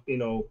about, you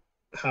know,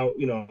 how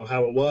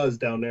it was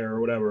down there or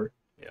whatever.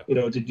 Yeah. You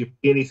know, did you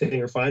see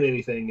anything or find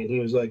anything? And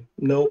he was like,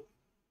 nope.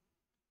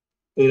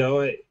 You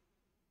know,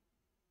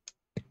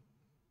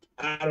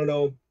 I don't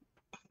know.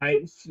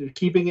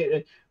 Keeping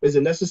it, is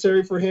it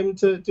necessary for him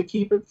to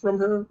keep it from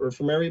her or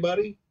from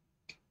everybody?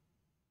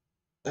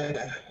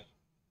 I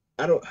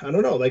don't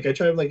know. Like, I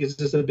try, like, is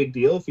this a big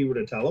deal if you were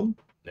to tell him?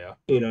 Yeah.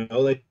 You know,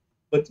 like,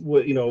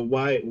 what you know,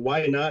 why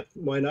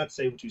not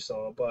say what you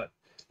saw? But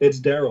it's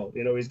Daryl.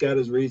 You know, he's got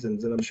his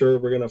reasons, and I'm sure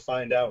we're gonna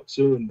find out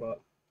soon. But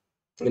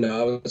you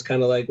know, I was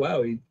kind of like,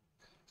 wow.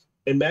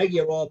 And Maggie,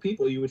 of all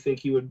people, you would think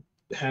he would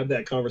have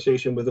that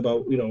conversation with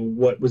about, you know,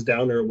 what was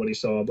down there, what he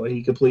saw, but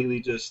he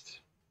completely just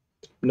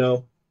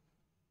no,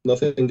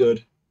 nothing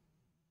good.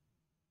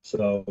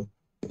 So I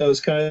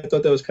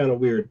thought that was kind of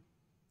weird.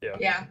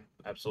 Yeah,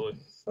 absolutely.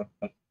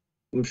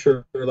 I'm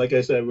sure, like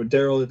I said, with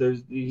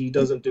Daryl, he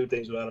doesn't do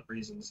things without a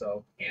reason.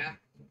 So yeah,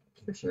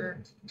 for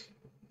sure.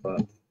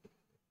 But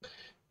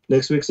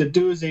next week's a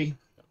doozy.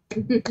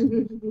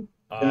 You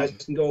guys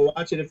can go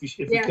watch it if you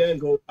can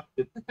go watch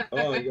it.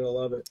 Oh, you're gonna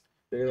love it.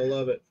 You're gonna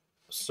love it.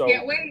 So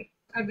can't wait.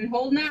 I've been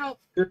holding out.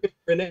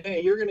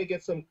 Renee, you're gonna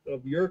get some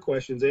of your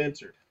questions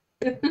answered.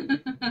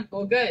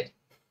 Well, good.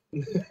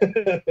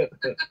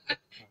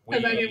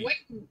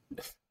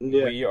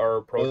 We are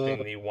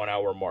approaching the 1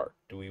 hour mark.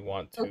 Do we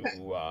want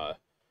to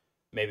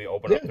maybe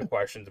open up the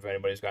questions if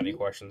anybody's got any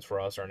questions for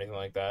us or anything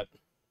like that?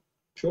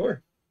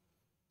 Sure.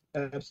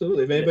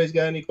 Absolutely. If anybody's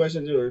got any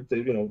questions or,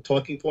 you know,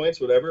 talking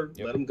points, whatever,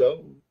 let them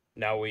go.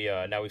 Now we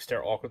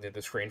stare awkwardly at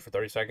the screen for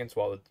 30 seconds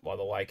while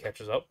the light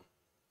catches up.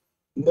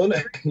 Well,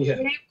 yeah.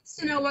 Renee wants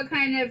to know what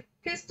kind of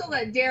pistol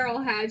that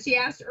Daryl had. She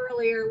asked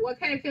earlier what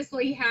kind of pistol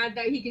he had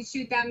that he could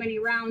shoot that many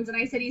rounds, and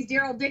I said he's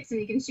Daryl Dixon.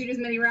 He can shoot as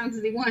many rounds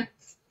as he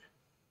wants.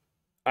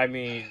 I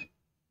mean,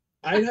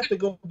 I'd have to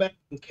go back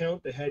and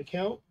count the head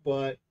count,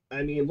 but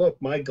I mean, look,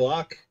 my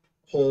Glock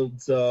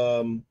holds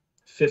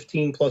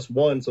 15 plus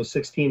 1, so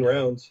 16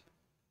 rounds.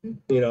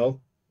 You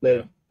know,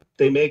 they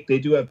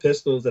do have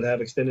pistols that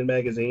have extended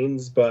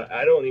magazines, but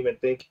I don't even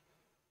think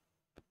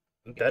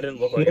that didn't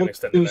look like an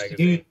extended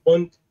magazine.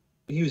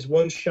 He used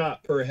one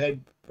shot per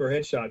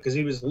headshot because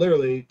he was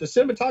literally, the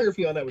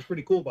cinematography on that was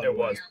pretty cool. By the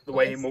way, was the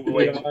way he moved,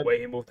 the way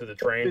he moved to the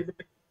train.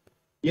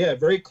 Yeah,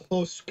 very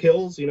close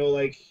kills. You know,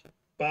 like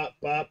bop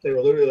bop. They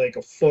were literally like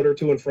a foot or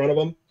two in front of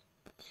him.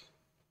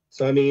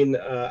 So I mean,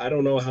 I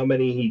don't know how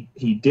many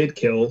he did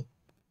kill.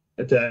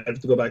 I have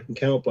to go back and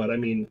count, but I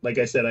mean, like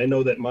I said, I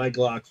know that my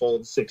Glock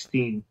holds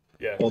 16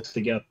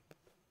 altogether,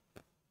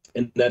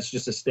 and that's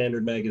just a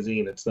standard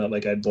magazine. It's not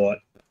like I bought,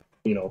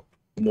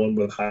 one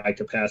with high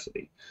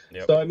capacity.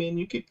 Yep. So I mean,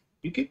 you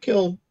could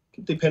kill,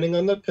 depending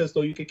on the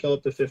pistol, you could kill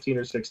up to 15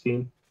 or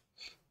 16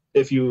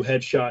 if you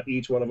headshot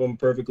each one of them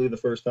perfectly the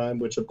first time,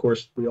 which of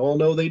course we all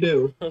know they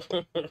do.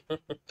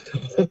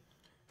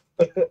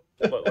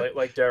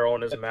 like Daryl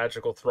and his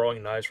magical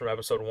throwing knives from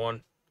episode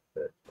 1.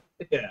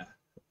 Yeah.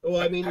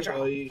 Well, I mean,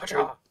 they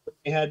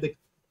had the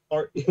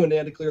cart when they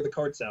had to clear the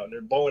carts out and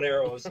they're bow and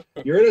arrows.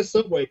 You're in a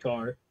subway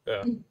car,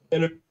 and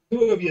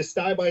two of you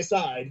side by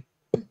side,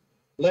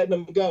 letting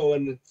them go,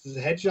 and it's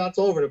headshots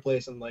all over the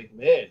place. I'm like,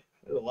 man,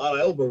 there's a lot of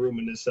elbow room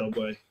in this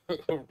subway.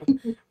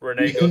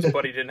 Renee goes,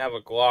 but he didn't have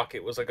a Glock.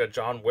 It was like a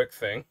John Wick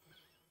thing.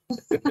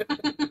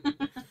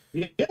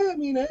 Yeah, I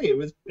mean, hey,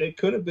 it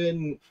could have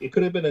been a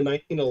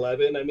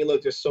 1911. I mean,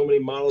 look, there's so many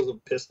models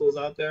of pistols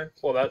out there.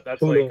 Well,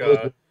 that's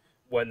like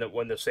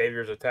when the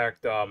Saviors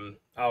attacked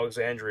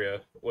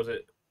Alexandria. Was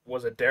it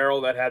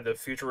Daryl that had the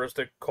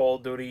futuristic Call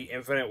of Duty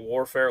Infinite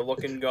Warfare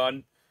looking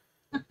gun?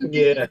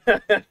 Yeah,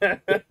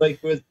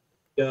 like with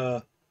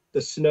the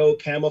snow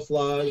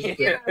camouflage.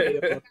 Yeah,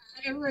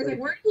 everyone's like,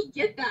 where did he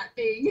get that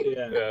thing?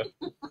 Yeah.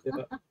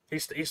 He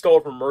stole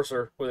it from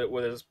Mercer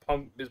with his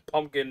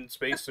pumpkin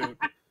spacesuit.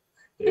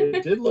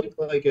 It did look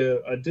like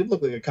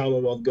a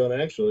Commonwealth gun,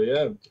 actually.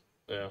 Yeah.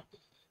 Yeah.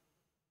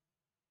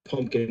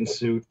 Pumpkin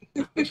suit.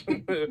 What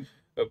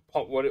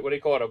do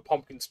you call it? A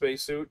pumpkin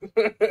spacesuit?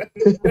 The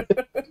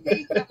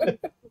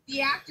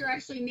actor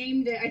actually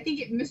named it. I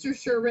think Mr.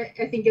 Sherbet,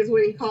 I think is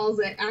what he calls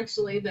it.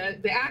 Actually, the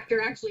actor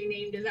actually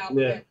named his outfit.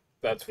 Yeah,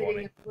 that's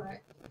funny.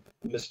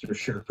 Mr.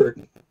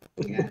 Sherbet.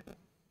 Yeah.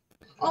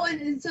 Oh,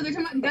 and so they're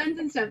talking about guns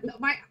and stuff.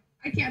 I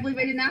can't believe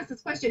I didn't ask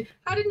this question.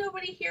 How did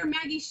nobody hear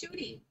Maggie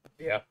shooting?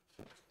 Yeah.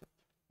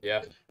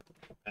 Yeah.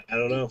 I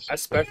don't know.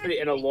 Especially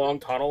in a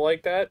long tunnel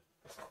like that.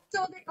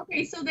 So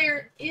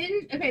they're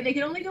in. Okay, they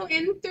can only go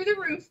in through the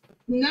roof.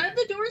 None of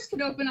the doors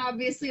could open,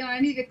 obviously, on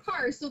any of the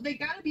cars. So they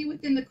got to be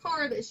within the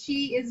car that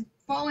she is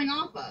falling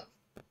off of.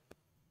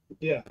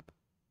 Yeah.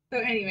 So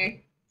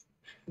anyway.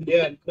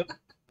 Yeah,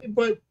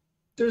 but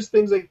there's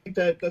things like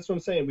that. That's what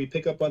I'm saying. We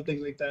pick up on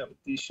things like that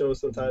with these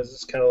shows sometimes.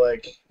 It's kind of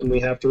like, and we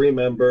have to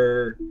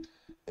remember,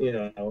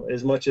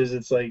 as much as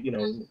it's like,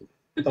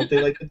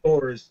 something like the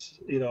doors,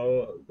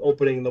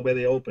 opening the way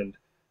they opened.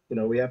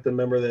 We have to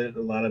remember that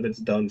a lot of it's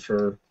done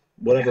for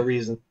whatever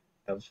reason.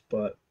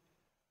 But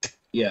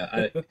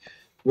yeah,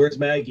 where's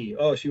Maggie?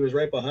 Oh, she was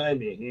right behind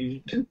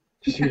me.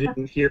 She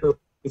didn't hear her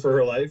for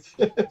her life.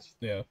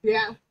 Yeah.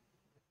 Yeah.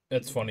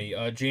 That's funny.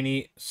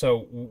 Jeannie,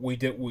 so we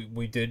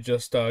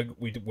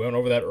went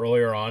over that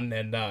earlier on,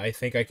 and I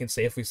think I can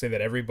safely say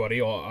that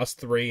everybody, us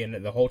three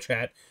and the whole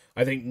chat,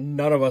 I think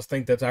none of us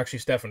think that's actually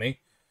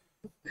Stephanie.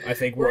 I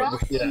think we're all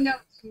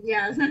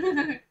yeah.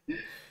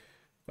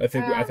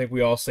 I think we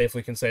all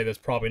safely can say that's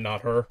probably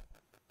not her.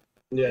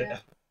 Yeah.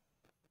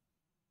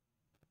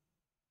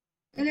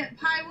 And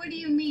Pi, what do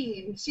you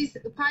mean?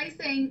 Pi's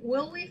saying,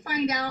 will we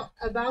find out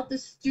about the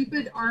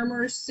stupid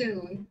armor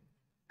soon?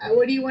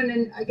 What do you want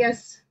to, I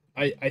guess?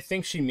 I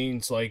think she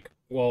means like,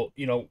 well,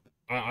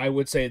 I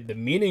would say the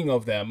meaning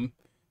of them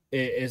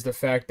is the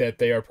fact that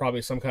they are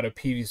probably some kind of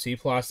PVC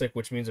plastic,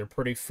 which means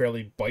they're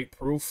fairly bite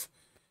proof.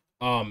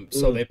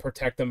 So they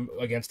protect them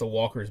against the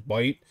walker's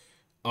bite.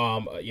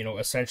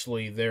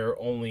 Essentially their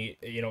only,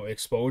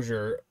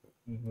 exposure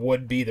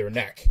would be their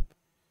neck.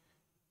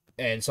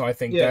 And so I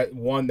think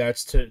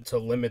that's to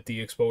limit the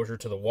exposure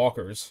to the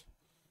walkers.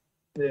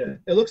 Yeah.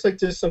 It looks like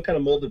just some kind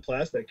of molded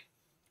plastic.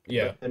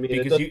 Yeah. I mean,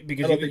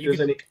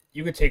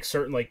 you could take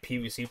certain like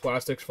PVC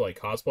plastics for like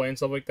cosplay and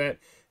stuff like that.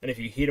 And if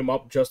you heat them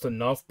up just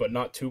enough, but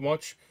not too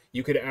much,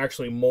 you could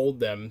actually mold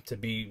them to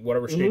be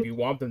whatever shape you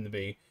want them to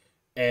be.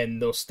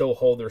 And they'll still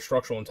hold their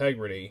structural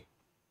integrity,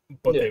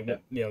 but they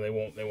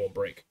won't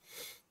break.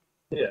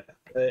 Yeah,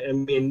 I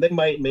mean,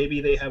 maybe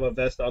they have a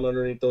vest on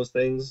underneath those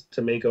things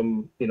to make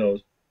them,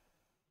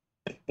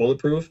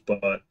 bulletproof.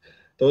 But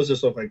those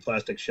just look like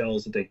plastic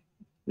shells that they,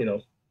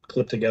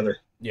 clip together.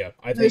 Yeah,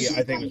 I think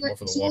it's more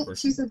for the walkers.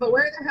 She said, but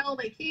where the hell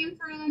they came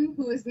from?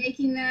 Who is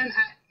making them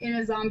in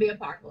a zombie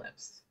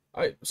apocalypse?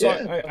 I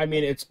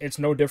mean, it's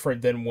no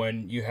different than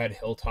when you had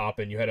Hilltop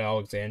and you had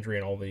Alexandria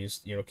and all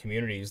these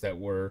communities that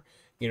were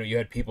you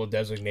had people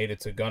designated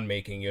to gun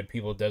making, you had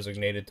people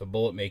designated to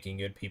bullet making,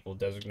 you had people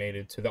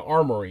designated to the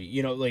armory.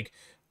 Like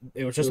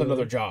it was just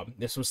another job.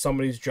 This was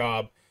somebody's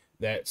job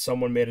that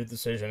someone made a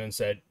decision and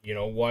said, you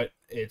know what,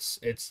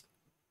 it's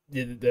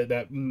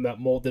that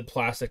molded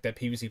plastic, that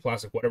PVC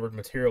plastic, whatever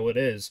material it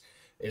is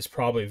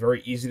probably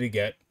very easy to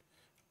get.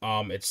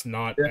 It's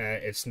not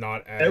as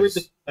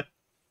everything.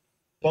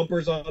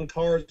 Bumpers on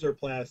cars are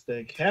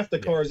plastic. Half the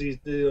cars these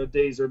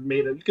days are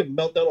made of. You could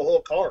melt down a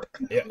whole car.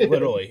 Yeah,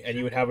 literally, and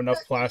you would have enough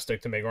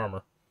plastic to make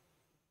armor.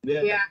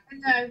 Yeah. Yeah,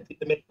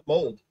 to make the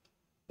mold.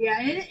 Yeah,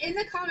 and in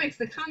the comics,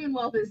 the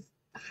Commonwealth is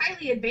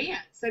highly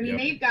advanced. I mean,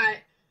 they've got.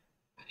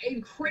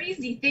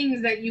 crazy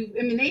things that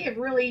they have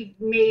really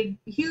made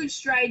huge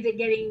strides at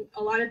getting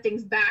a lot of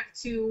things back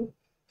to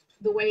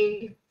the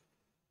way.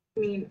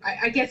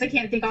 I guess I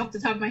can't think off the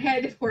top of my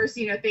head, of course,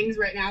 things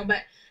right now,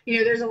 but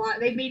there's a lot.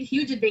 They've made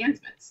huge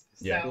advancements.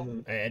 Yeah,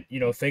 so. And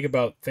think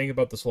about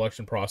the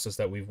selection process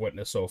that we've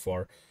witnessed so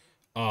far.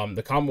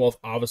 The Commonwealth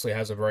obviously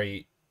has a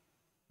very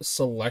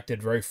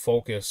selected, very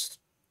focused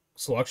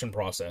selection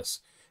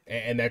process,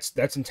 and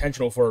that's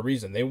intentional for a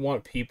reason. They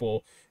want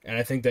people, and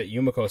I think that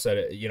Yumiko said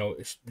it.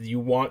 You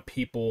want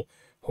people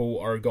who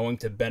are going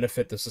to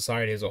benefit the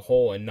society as a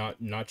whole, and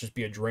not just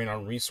be a drain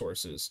on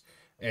resources.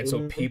 And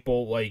so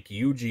people like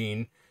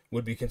Eugene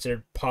would be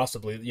considered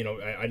possibly,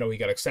 I know he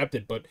got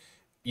accepted, but,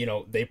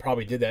 they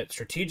probably did that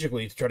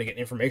strategically to try to get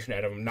information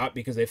out of him, not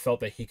because they felt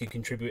that he could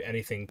contribute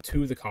anything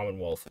to the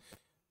Commonwealth.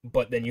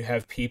 But then you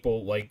have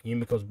people like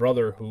Yumiko's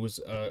brother, who's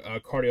a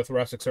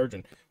cardiothoracic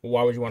surgeon. Well,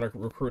 why would you want to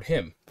recruit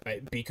him?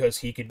 Because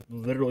he could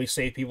literally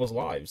save people's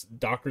lives.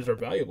 Doctors are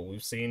valuable.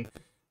 We've seen,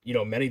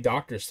 many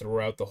doctors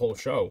throughout the whole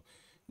show.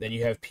 Then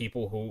you have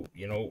people who,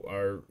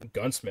 are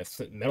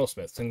gunsmiths,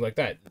 metalsmiths, things like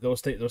that.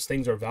 Those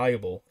things are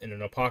valuable in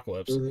an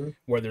apocalypse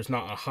where there's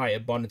not a high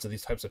abundance of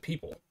these types of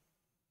people.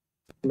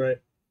 Right.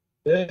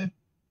 Yeah.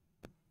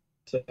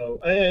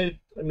 So I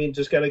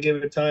just got to give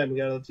it time. We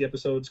got to let the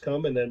episodes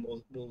come, and then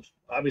we'll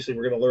obviously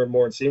we're going to learn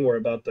more and see more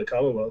about the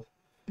Commonwealth.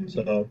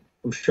 So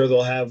I'm sure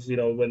they'll have,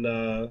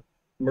 when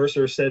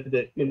Mercer said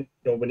that,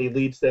 when he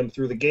leads them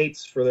through the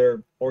gates for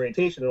their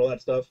orientation and all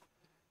that stuff.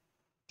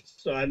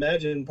 So I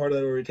imagine part of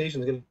that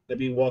orientation is going to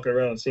be walking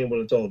around and seeing what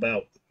it's all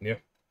about. Yeah.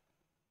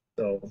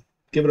 So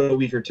give it a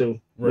week or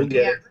two. We'll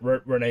get it.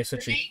 Renee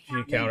said she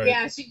counted.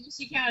 Yeah,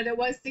 she counted. It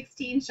was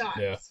 16 shots.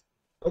 Yeah.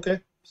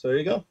 Okay, so there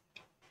you go.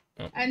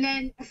 And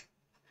then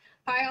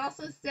I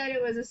also said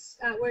it was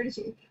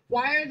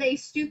why are they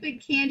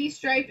stupid candy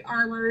striped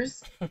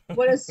armors?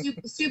 What a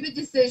stupid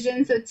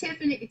decision. So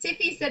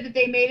Tiffy said that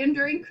they made them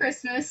during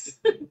Christmas.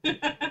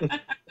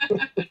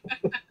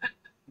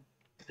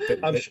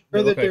 I'm sure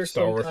they that like there's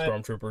Star Wars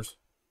stormtroopers.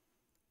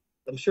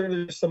 I'm sure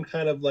there's some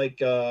kind of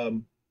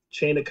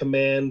chain of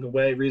command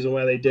reason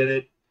why they did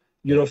it,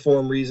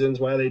 uniform reasons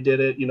why they did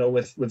it.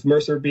 With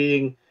Mercer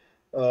being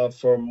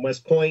from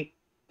West Point,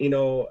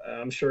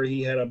 I'm sure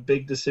he had a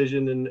big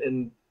decision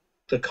in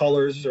the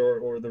colors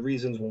or the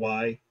reasons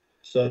why.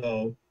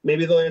 So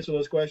maybe they'll answer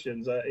those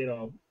questions.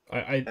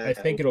 I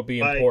think it'll be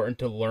important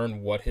to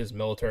learn what his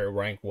military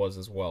rank was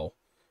as well.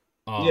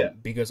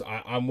 Because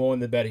I'm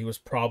willing to bet he was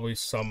probably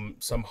some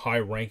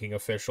high-ranking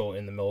official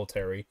in the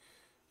military,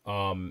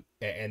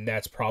 and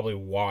that's probably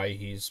why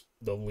he's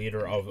the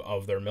leader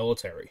of their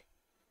military,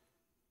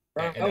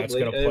 and that's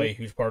going to play a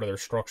huge part of their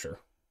structure.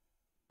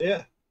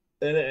 Yeah,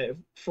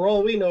 and for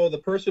all we know, the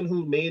person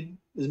who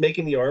is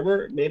making the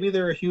armor, maybe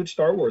they're a huge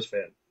Star Wars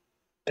fan,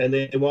 and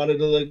they wanted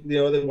to look,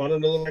 they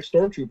wanted to look like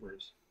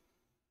stormtroopers.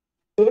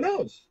 Who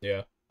knows?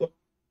 Yeah. Look,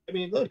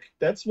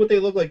 that's what they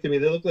look like to me.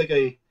 They look like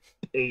a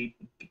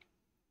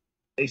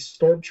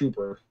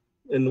stormtrooper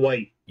in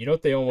white. You know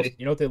what they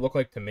look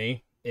like to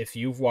me? If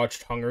you've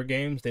watched Hunger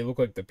Games, they look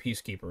like the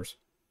Peacekeepers.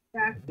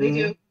 Yeah, they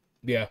do.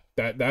 Yeah,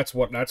 that's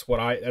what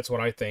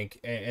I think.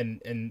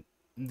 And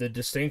the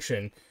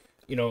distinction,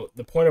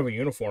 the point of a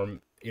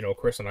uniform,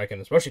 Chris and I can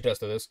especially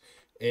attest to this,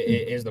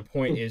 is the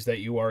point is that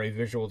you are a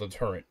visual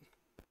deterrent.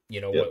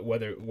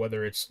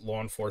 Whether it's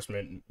law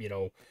enforcement,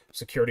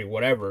 security,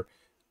 whatever,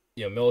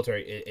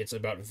 military, it's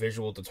about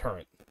visual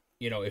deterrent.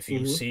 If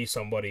you see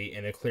somebody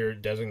in a clear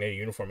designated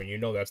uniform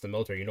and that's the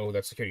military,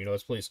 that's security,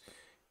 that's police,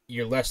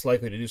 you're less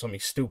likely to do something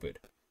stupid.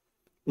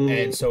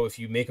 And so if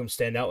you make them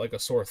stand out like a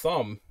sore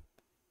thumb,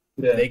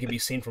 they can be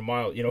seen from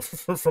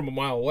from a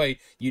mile away,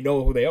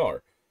 who they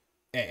are.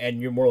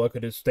 And you're more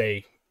likely to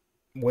stay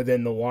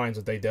within the lines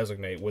that they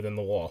designate within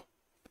the law.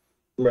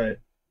 Right.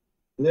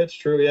 That's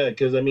true, yeah,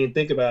 because,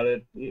 think about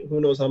it.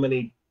 Who knows how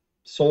many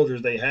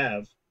soldiers they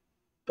have.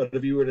 But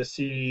if you were to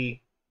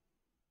see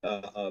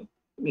a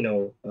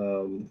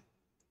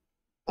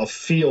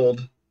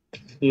field,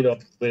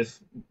 with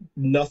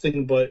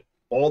nothing but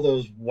all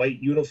those white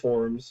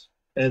uniforms,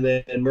 and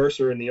then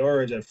Mercer in the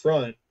orange at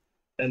front,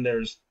 and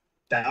there's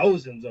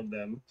thousands of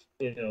them,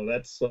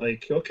 that's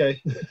like,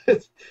 okay,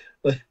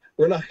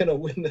 we're not going to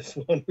win this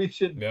one. We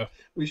should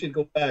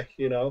go back,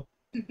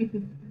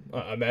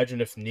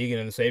 Imagine if Negan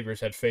and the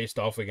Saviors had faced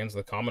off against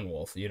the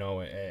Commonwealth,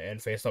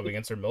 and faced off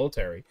against their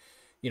military.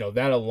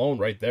 That alone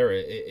right there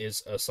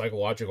is a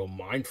psychological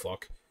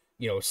mindfuck.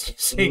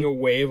 Seeing a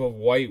wave of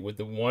white with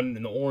the one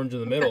in the orange in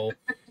the middle,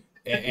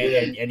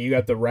 and you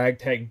got the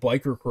ragtag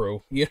biker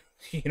crew,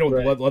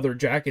 right. Leather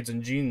jackets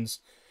and jeans,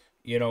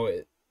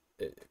 I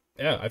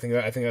think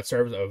that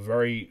serves a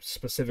very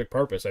specific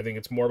purpose. I think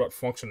it's more about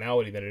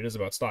functionality than it is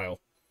about style.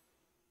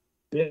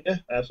 Yeah,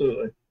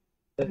 absolutely.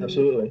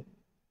 Absolutely.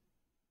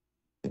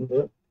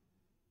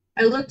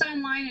 I looked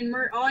online, and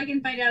all I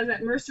can find out is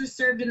that Mercer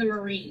served in the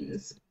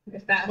Marines,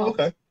 if that helps.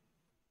 Okay.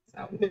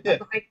 So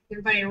I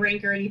didn't find a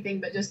rank or anything,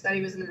 but just that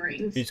he was in the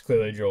Marines. He's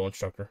clearly a drill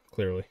instructor,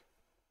 clearly.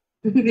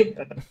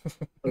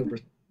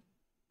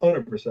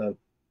 100%.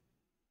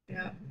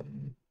 Yeah.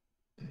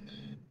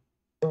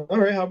 All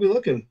right, how we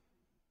looking?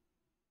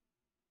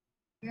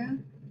 Yeah.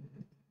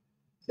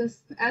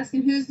 Just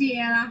asking who's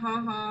Deanna,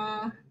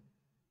 haha.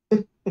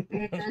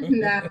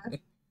 And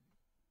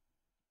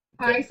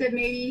I said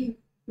maybe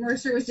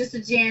Mercer was just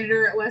a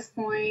janitor at West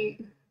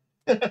Point.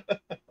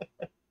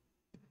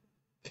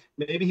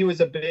 Maybe he was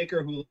a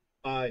baker who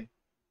pie.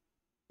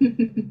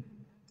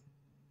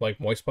 Like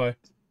moist pie.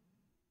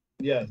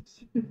 Yes.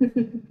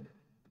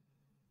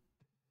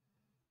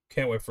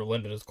 Can't wait for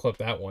Linda to clip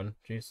that one.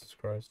 Jesus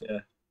Christ. Yeah.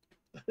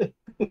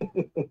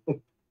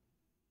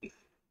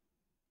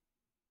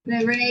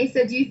 Then Renee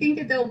said, "Do you think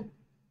that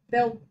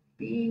they'll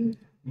be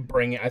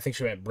I think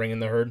she meant bringing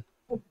the herd.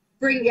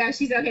 bring? Yeah,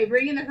 she's okay.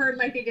 Bringing the herd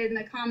like they did in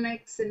the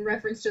comics in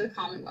reference to the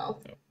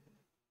Commonwealth."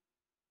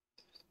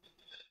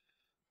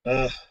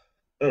 I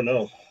don't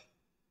know.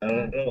 I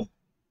don't know.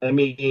 I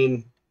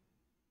mean,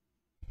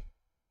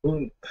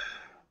 I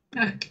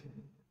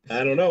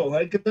don't know.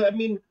 I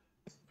mean,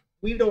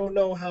 we don't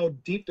know how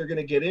deep they're going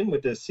to get in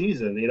with this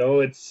season. You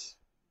know, it's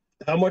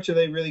how much are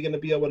they really going to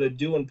be able to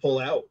do and pull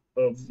out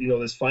of, you know,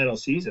 this final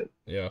season.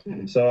 Yeah.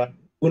 So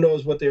who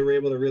knows what they were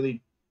able to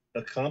really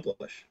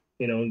accomplish,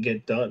 you know, and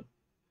get done,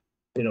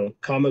 you know,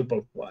 comic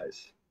book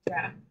wise.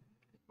 Yeah.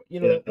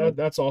 You know,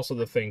 that's also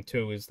the thing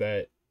too, is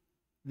that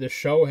the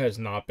show has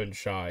not been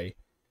shy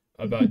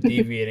about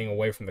deviating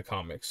away from the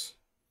comics.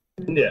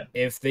 Yeah.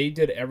 If they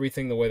did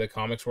everything the way the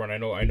comics were, and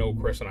I know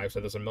Chris and I have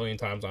said this a million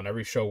times on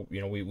every show, you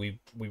know, we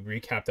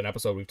recapped an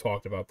episode, we've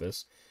talked about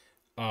this.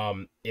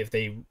 If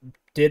they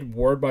did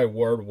word by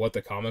word what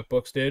the comic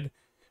books did,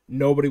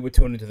 nobody would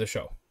tune into the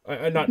show.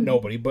 Not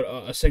nobody, but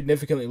a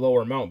significantly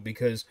lower amount,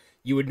 because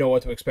you would know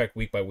what to expect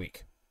week by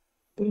week.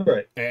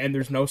 Right. And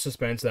there's no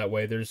suspense that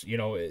way. There's, you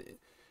know,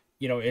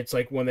 it's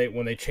like when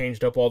they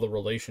changed up all the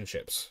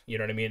relationships. You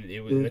know what I mean?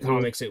 It was in the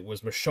comics. It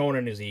was Michonne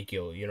and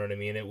Ezekiel. You know what I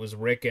mean? It was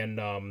Rick and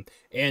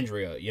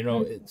Andrea. You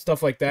know,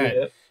 stuff like that.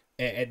 Yeah.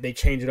 And they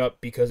change it up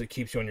because it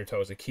keeps you on your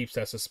toes. It keeps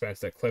that suspense,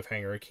 that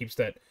cliffhanger. It keeps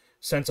that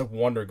sense of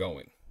wonder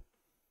going.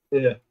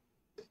 Yeah.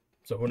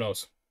 So who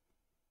knows?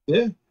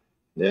 Yeah.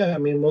 Yeah. I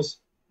mean,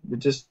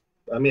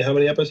 how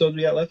many episodes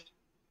we got left?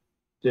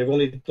 They've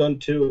only done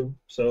 2.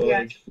 So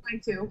Yeah,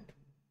 mine too.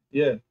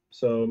 Yeah.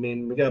 So I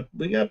mean, we got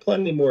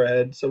plenty more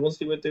ahead. So we'll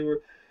see what they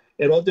were.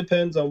 It all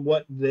depends on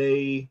what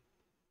they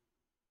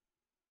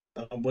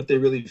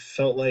really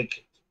felt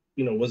like,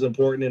 you know, was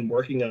important in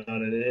working on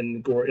it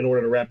in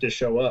order to wrap this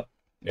show up.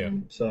 Yeah.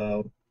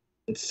 So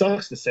it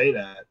sucks to say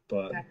that,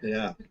 but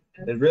yeah,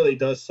 it really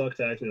does suck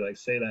to actually like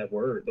say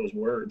those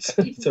words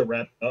to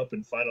wrap up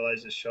and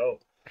finalize the show.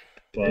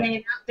 But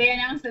they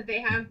announced that they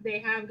have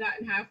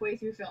gotten halfway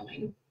through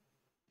filming.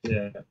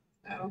 Yeah.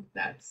 So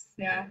that's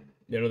yeah.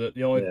 You know,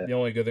 the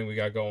only good thing we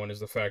got going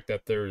is the fact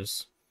that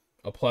there's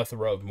a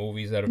plethora of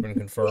movies that have been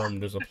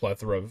confirmed. There's a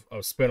plethora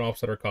of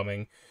spin-offs that are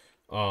coming.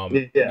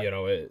 You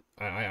know,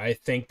 I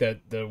think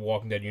that the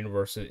Walking Dead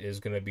universe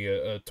is going to be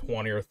a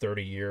 20 or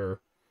 30 year,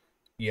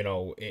 you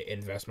know,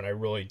 investment. I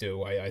really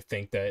do. I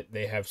think that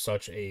they have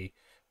such a,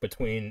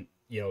 between,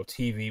 you know,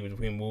 TV,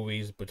 between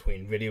movies,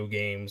 between video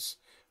games,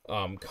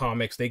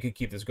 comics, they could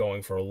keep this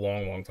going for a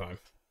long, long time.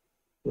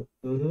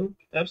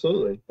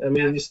 Absolutely. I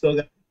mean, you still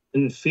got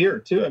in Fear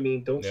too. I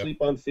mean, don't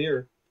sleep on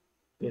Fear.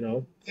 You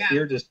know,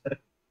 Fear just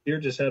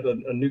had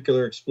a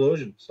nuclear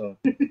explosion. So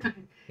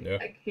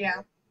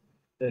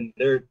and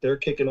they're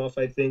kicking off,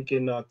 I think,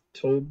 in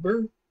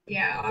October.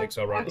 Yeah, I think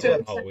so. Around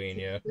Halloween.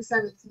 Yeah. The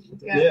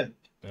 17th. Yeah.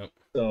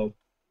 So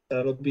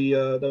that'll be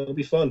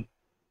fun.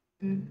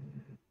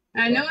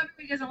 I know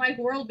everybody doesn't like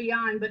World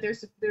Beyond, but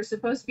there's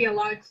supposed to be a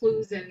lot of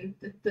clues in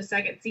the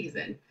second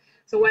season.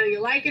 So whether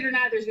you like it or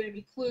not, there's going to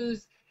be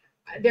clues.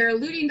 They're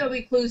alluding there'll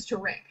be clues to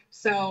Rick.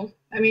 So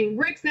I mean,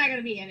 Rick's not going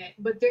to be in it,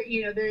 but there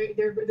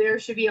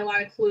should be a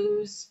lot of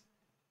clues.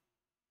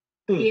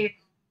 You know,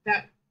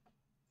 that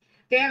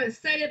they haven't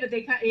said it, but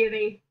they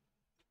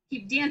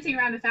keep dancing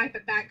around the fact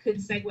that could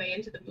segue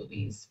into the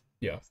movies.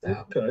 Yeah.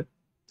 So, okay.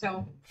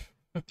 So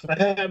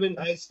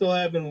I still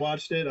haven't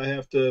watched it. I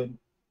have to,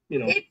 you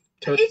know,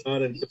 turn it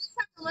on and you just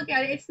have to look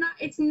at it.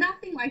 It's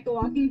nothing like The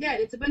Walking Dead.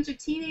 It's a bunch of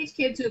teenage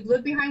kids who have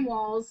lived behind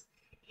walls,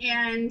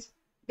 and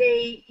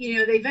they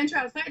venture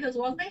outside those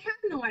walls. They have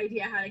no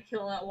idea how to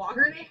kill a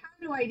walker. They have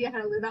no idea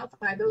how to live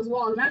outside those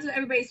walls. And that's what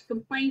everybody's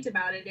complaint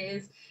about it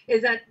is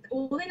that,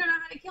 well, they don't know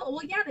how to kill.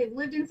 Well, yeah, they've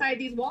lived inside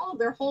these walls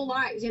their whole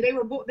lives. You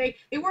know,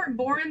 they weren't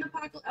born in the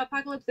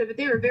apocalypse, but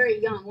they were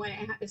very young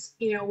when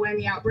when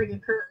the outbreak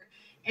occurred.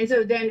 And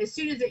so then as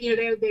soon as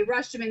they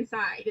rushed them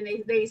inside, and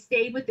they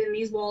stayed within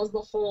these walls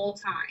the whole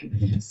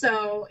time.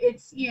 So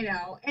it's,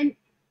 and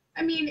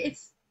I mean,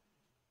 it's,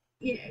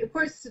 of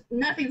course,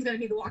 nothing's going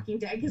to be The Walking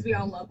Dead because we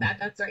all love that.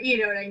 That's right. You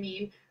know what I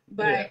mean?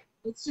 But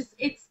it's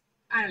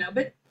I don't know.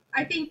 But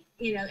I think,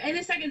 in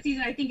the second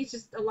season, I think it's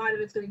just a lot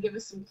of it's going to give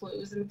us some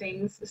clues and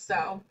things.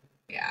 So,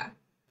 yeah.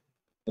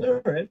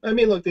 All right. I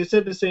mean, look, they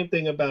said the same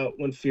thing about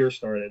when Fear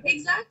started.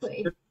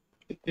 Exactly.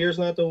 Fear's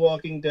not The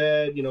Walking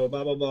Dead, blah,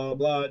 blah, blah,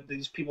 blah.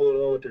 These people don't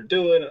know what they're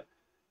doing.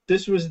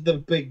 this was the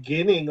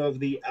beginning of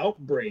the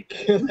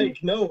outbreak. Like,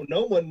 no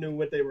one knew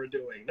what they were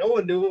doing. No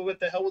one knew what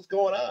the hell was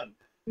going on.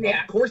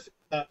 Yeah. Of course, it's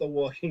not The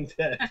Walking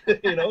Dead.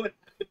 You know,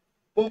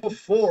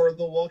 before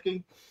The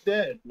Walking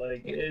Dead.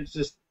 Like, it's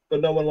just,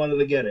 but no one wanted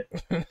to get it.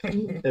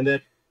 And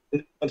then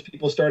once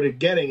people started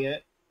getting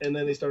it, and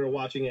then they started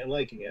watching it and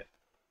liking it.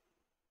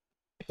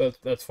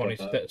 That's funny.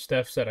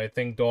 Steph said, I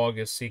think Dog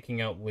is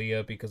seeking out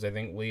Leah because I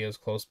think Leah's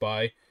close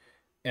by.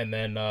 And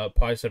then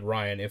Pi said,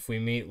 Ryan, if we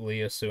meet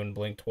Leah soon,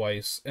 blink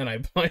twice. And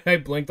I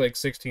blinked like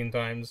 16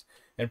 times.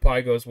 And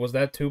Pi goes, was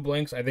that 2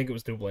 blinks? I think it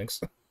was 2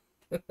 blinks.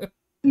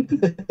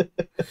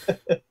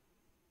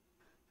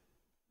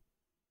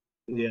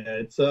 Yeah,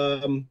 it's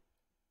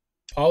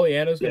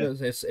Pollyanna's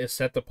is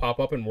set to pop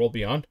up in World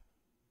Beyond.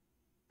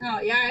 Oh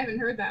yeah, I haven't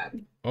heard that.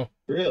 Oh,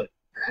 really?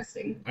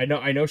 Interesting. I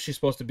know she's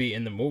supposed to be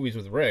in the movies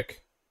with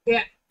Rick.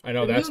 Yeah. I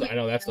know that's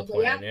the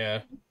plan.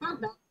 Yeah. Oh,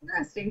 that's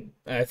interesting.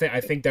 I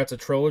think that's a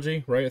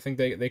trilogy, right? I think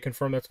they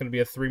confirmed that's going to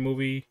be a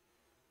 3-movie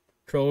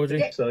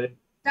trilogy. So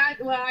I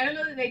don't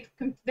know that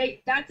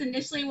they that's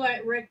initially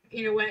what Rick,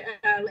 what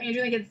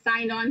Andrew Lincoln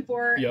signed on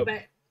for. Yep.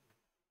 But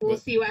we'll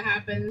see what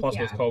happens. Plus,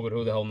 with COVID,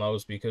 who the hell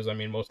knows? Because I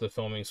mean, most of the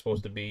filming is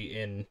supposed to be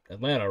in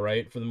Atlanta,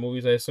 right? For the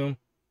movies, I assume.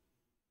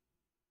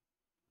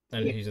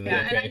 And he's in the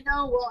UK. And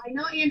I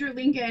know Andrew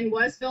Lincoln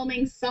was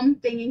filming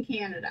something in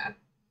Canada,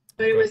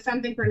 but it was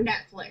something for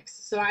Netflix,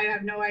 so I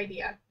have no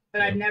idea.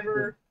 But I've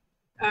never.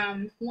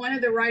 One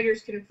of the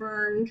writers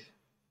confirmed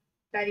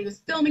that he was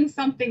filming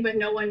something, but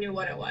no one knew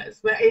what it was.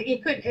 But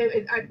it could.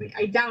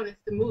 I doubt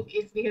it's the movie.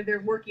 It's because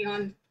they're working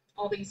on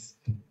all these,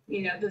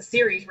 the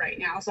series right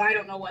now. So I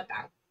don't know what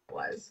that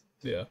was.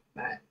 Yeah.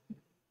 But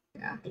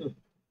yeah.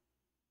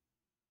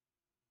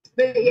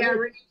 But yeah,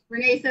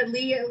 Renee said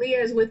Leah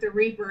is with the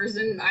Reapers,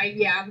 and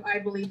I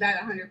believe that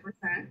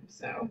 100%.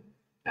 So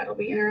that'll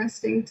be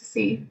interesting to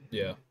see.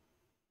 Yeah.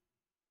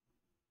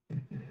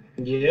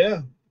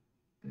 Yeah.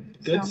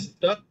 Good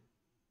stuff.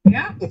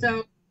 Yeah.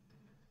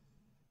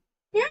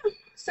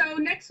 So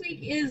next week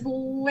is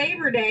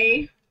Labor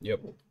Day.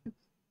 Yep.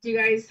 Do you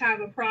guys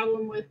have a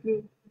problem with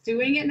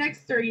doing it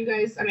next, or you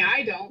guys? I mean,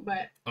 I don't,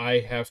 but I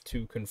have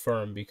to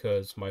confirm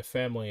because my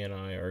family and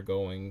I are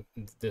going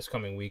this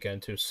coming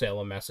weekend to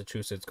Salem,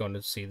 Massachusetts, going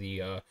to see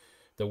the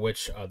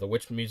witch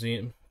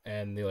museum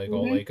and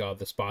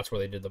the spots where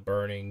they did the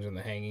burnings and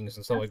the hangings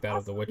and stuff like that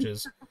of the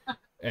witches.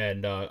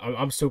 And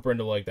I'm super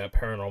into like that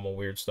paranormal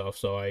weird stuff.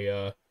 So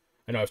I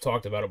know I've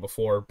talked about it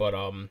before, but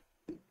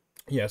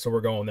yeah. So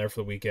we're going there for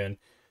the weekend,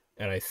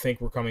 and I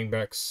think we're coming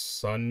back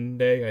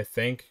Sunday. I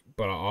think,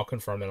 but I'll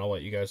confirm and I'll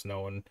let you guys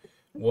know, and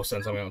we'll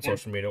send something out on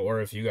social media.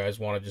 Or if you guys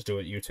want to just do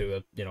it, you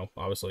two,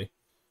 obviously.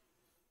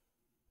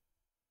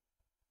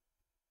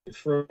 You're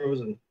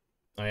frozen.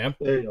 I am?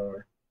 There you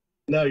are.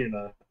 No, you're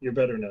not. You're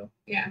better now.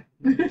 Yeah.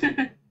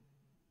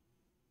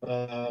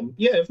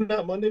 Yeah, if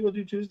not Monday, we'll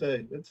do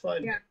Tuesday. It's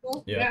fine. Yeah,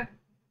 cool. Yeah.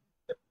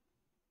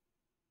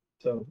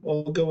 So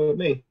I'll go with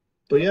me.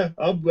 But yeah,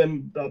 I'll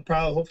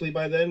probably, hopefully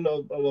by then,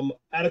 I'm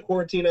out of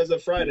quarantine as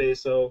of Friday,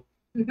 so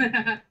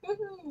I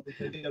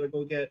gotta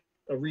go get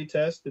a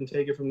retest and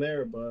take it from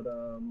there. But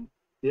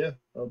yeah,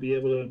 I'll be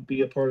able to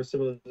be a part of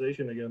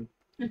civilization again.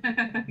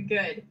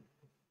 Good.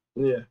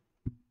 Yeah.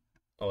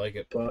 I like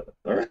it. But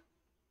all right.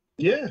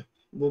 Yeah,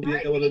 we'll be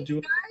able to do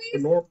it for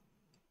normal.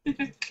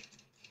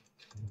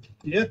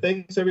 Yeah,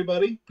 thanks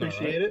everybody.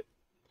 Appreciate it.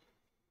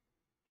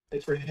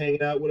 Thanks for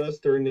hanging out with us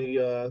during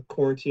the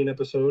quarantine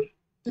episode.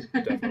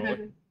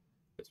 Definitely.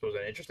 This was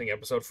an interesting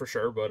episode for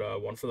sure,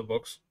 but one for the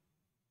books.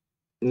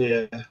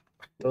 Yeah.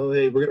 Well,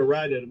 hey, we're gonna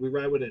ride it. We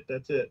ride with it.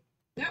 That's it.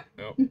 Yep.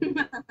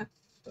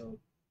 So,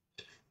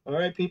 all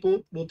right,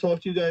 people. We'll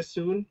talk to you guys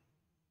soon.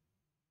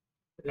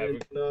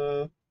 And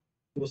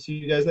we'll see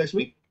you guys next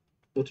week.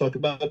 We'll talk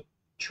about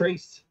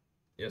Trace.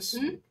 Yes.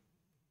 Mm-hmm.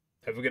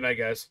 Have a good night,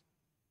 guys.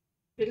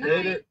 Good night.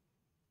 Later.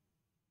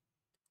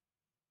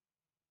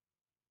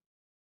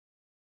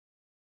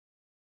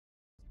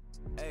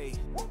 Hey,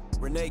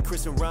 Renee,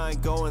 Chris, and Ryan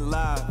going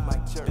live.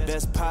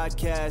 Best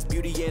podcast,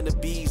 Beauty and the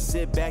Beast.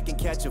 Sit back and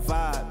catch a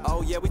vibe.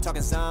 Oh yeah, we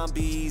talking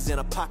zombies and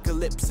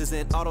apocalypses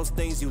and all those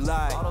things you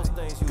like.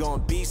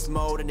 Going beast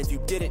mode, and if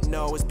you didn't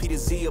know, it's Peter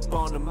Z up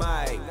on the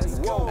mic.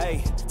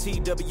 Hey,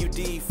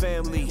 TWD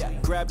family,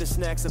 grab the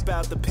snacks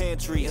about the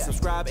pantry and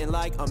subscribe and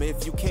like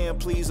if you can,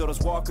 please. Or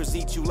those walkers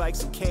eat you like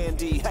some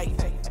candy. Hey,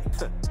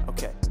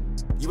 okay.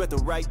 You at the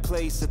right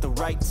place at the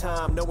right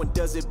time. No one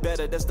does it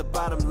better, that's the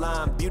bottom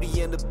line.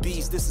 Beauty and the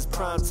Beast, this is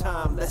prime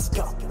time. Let's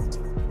go.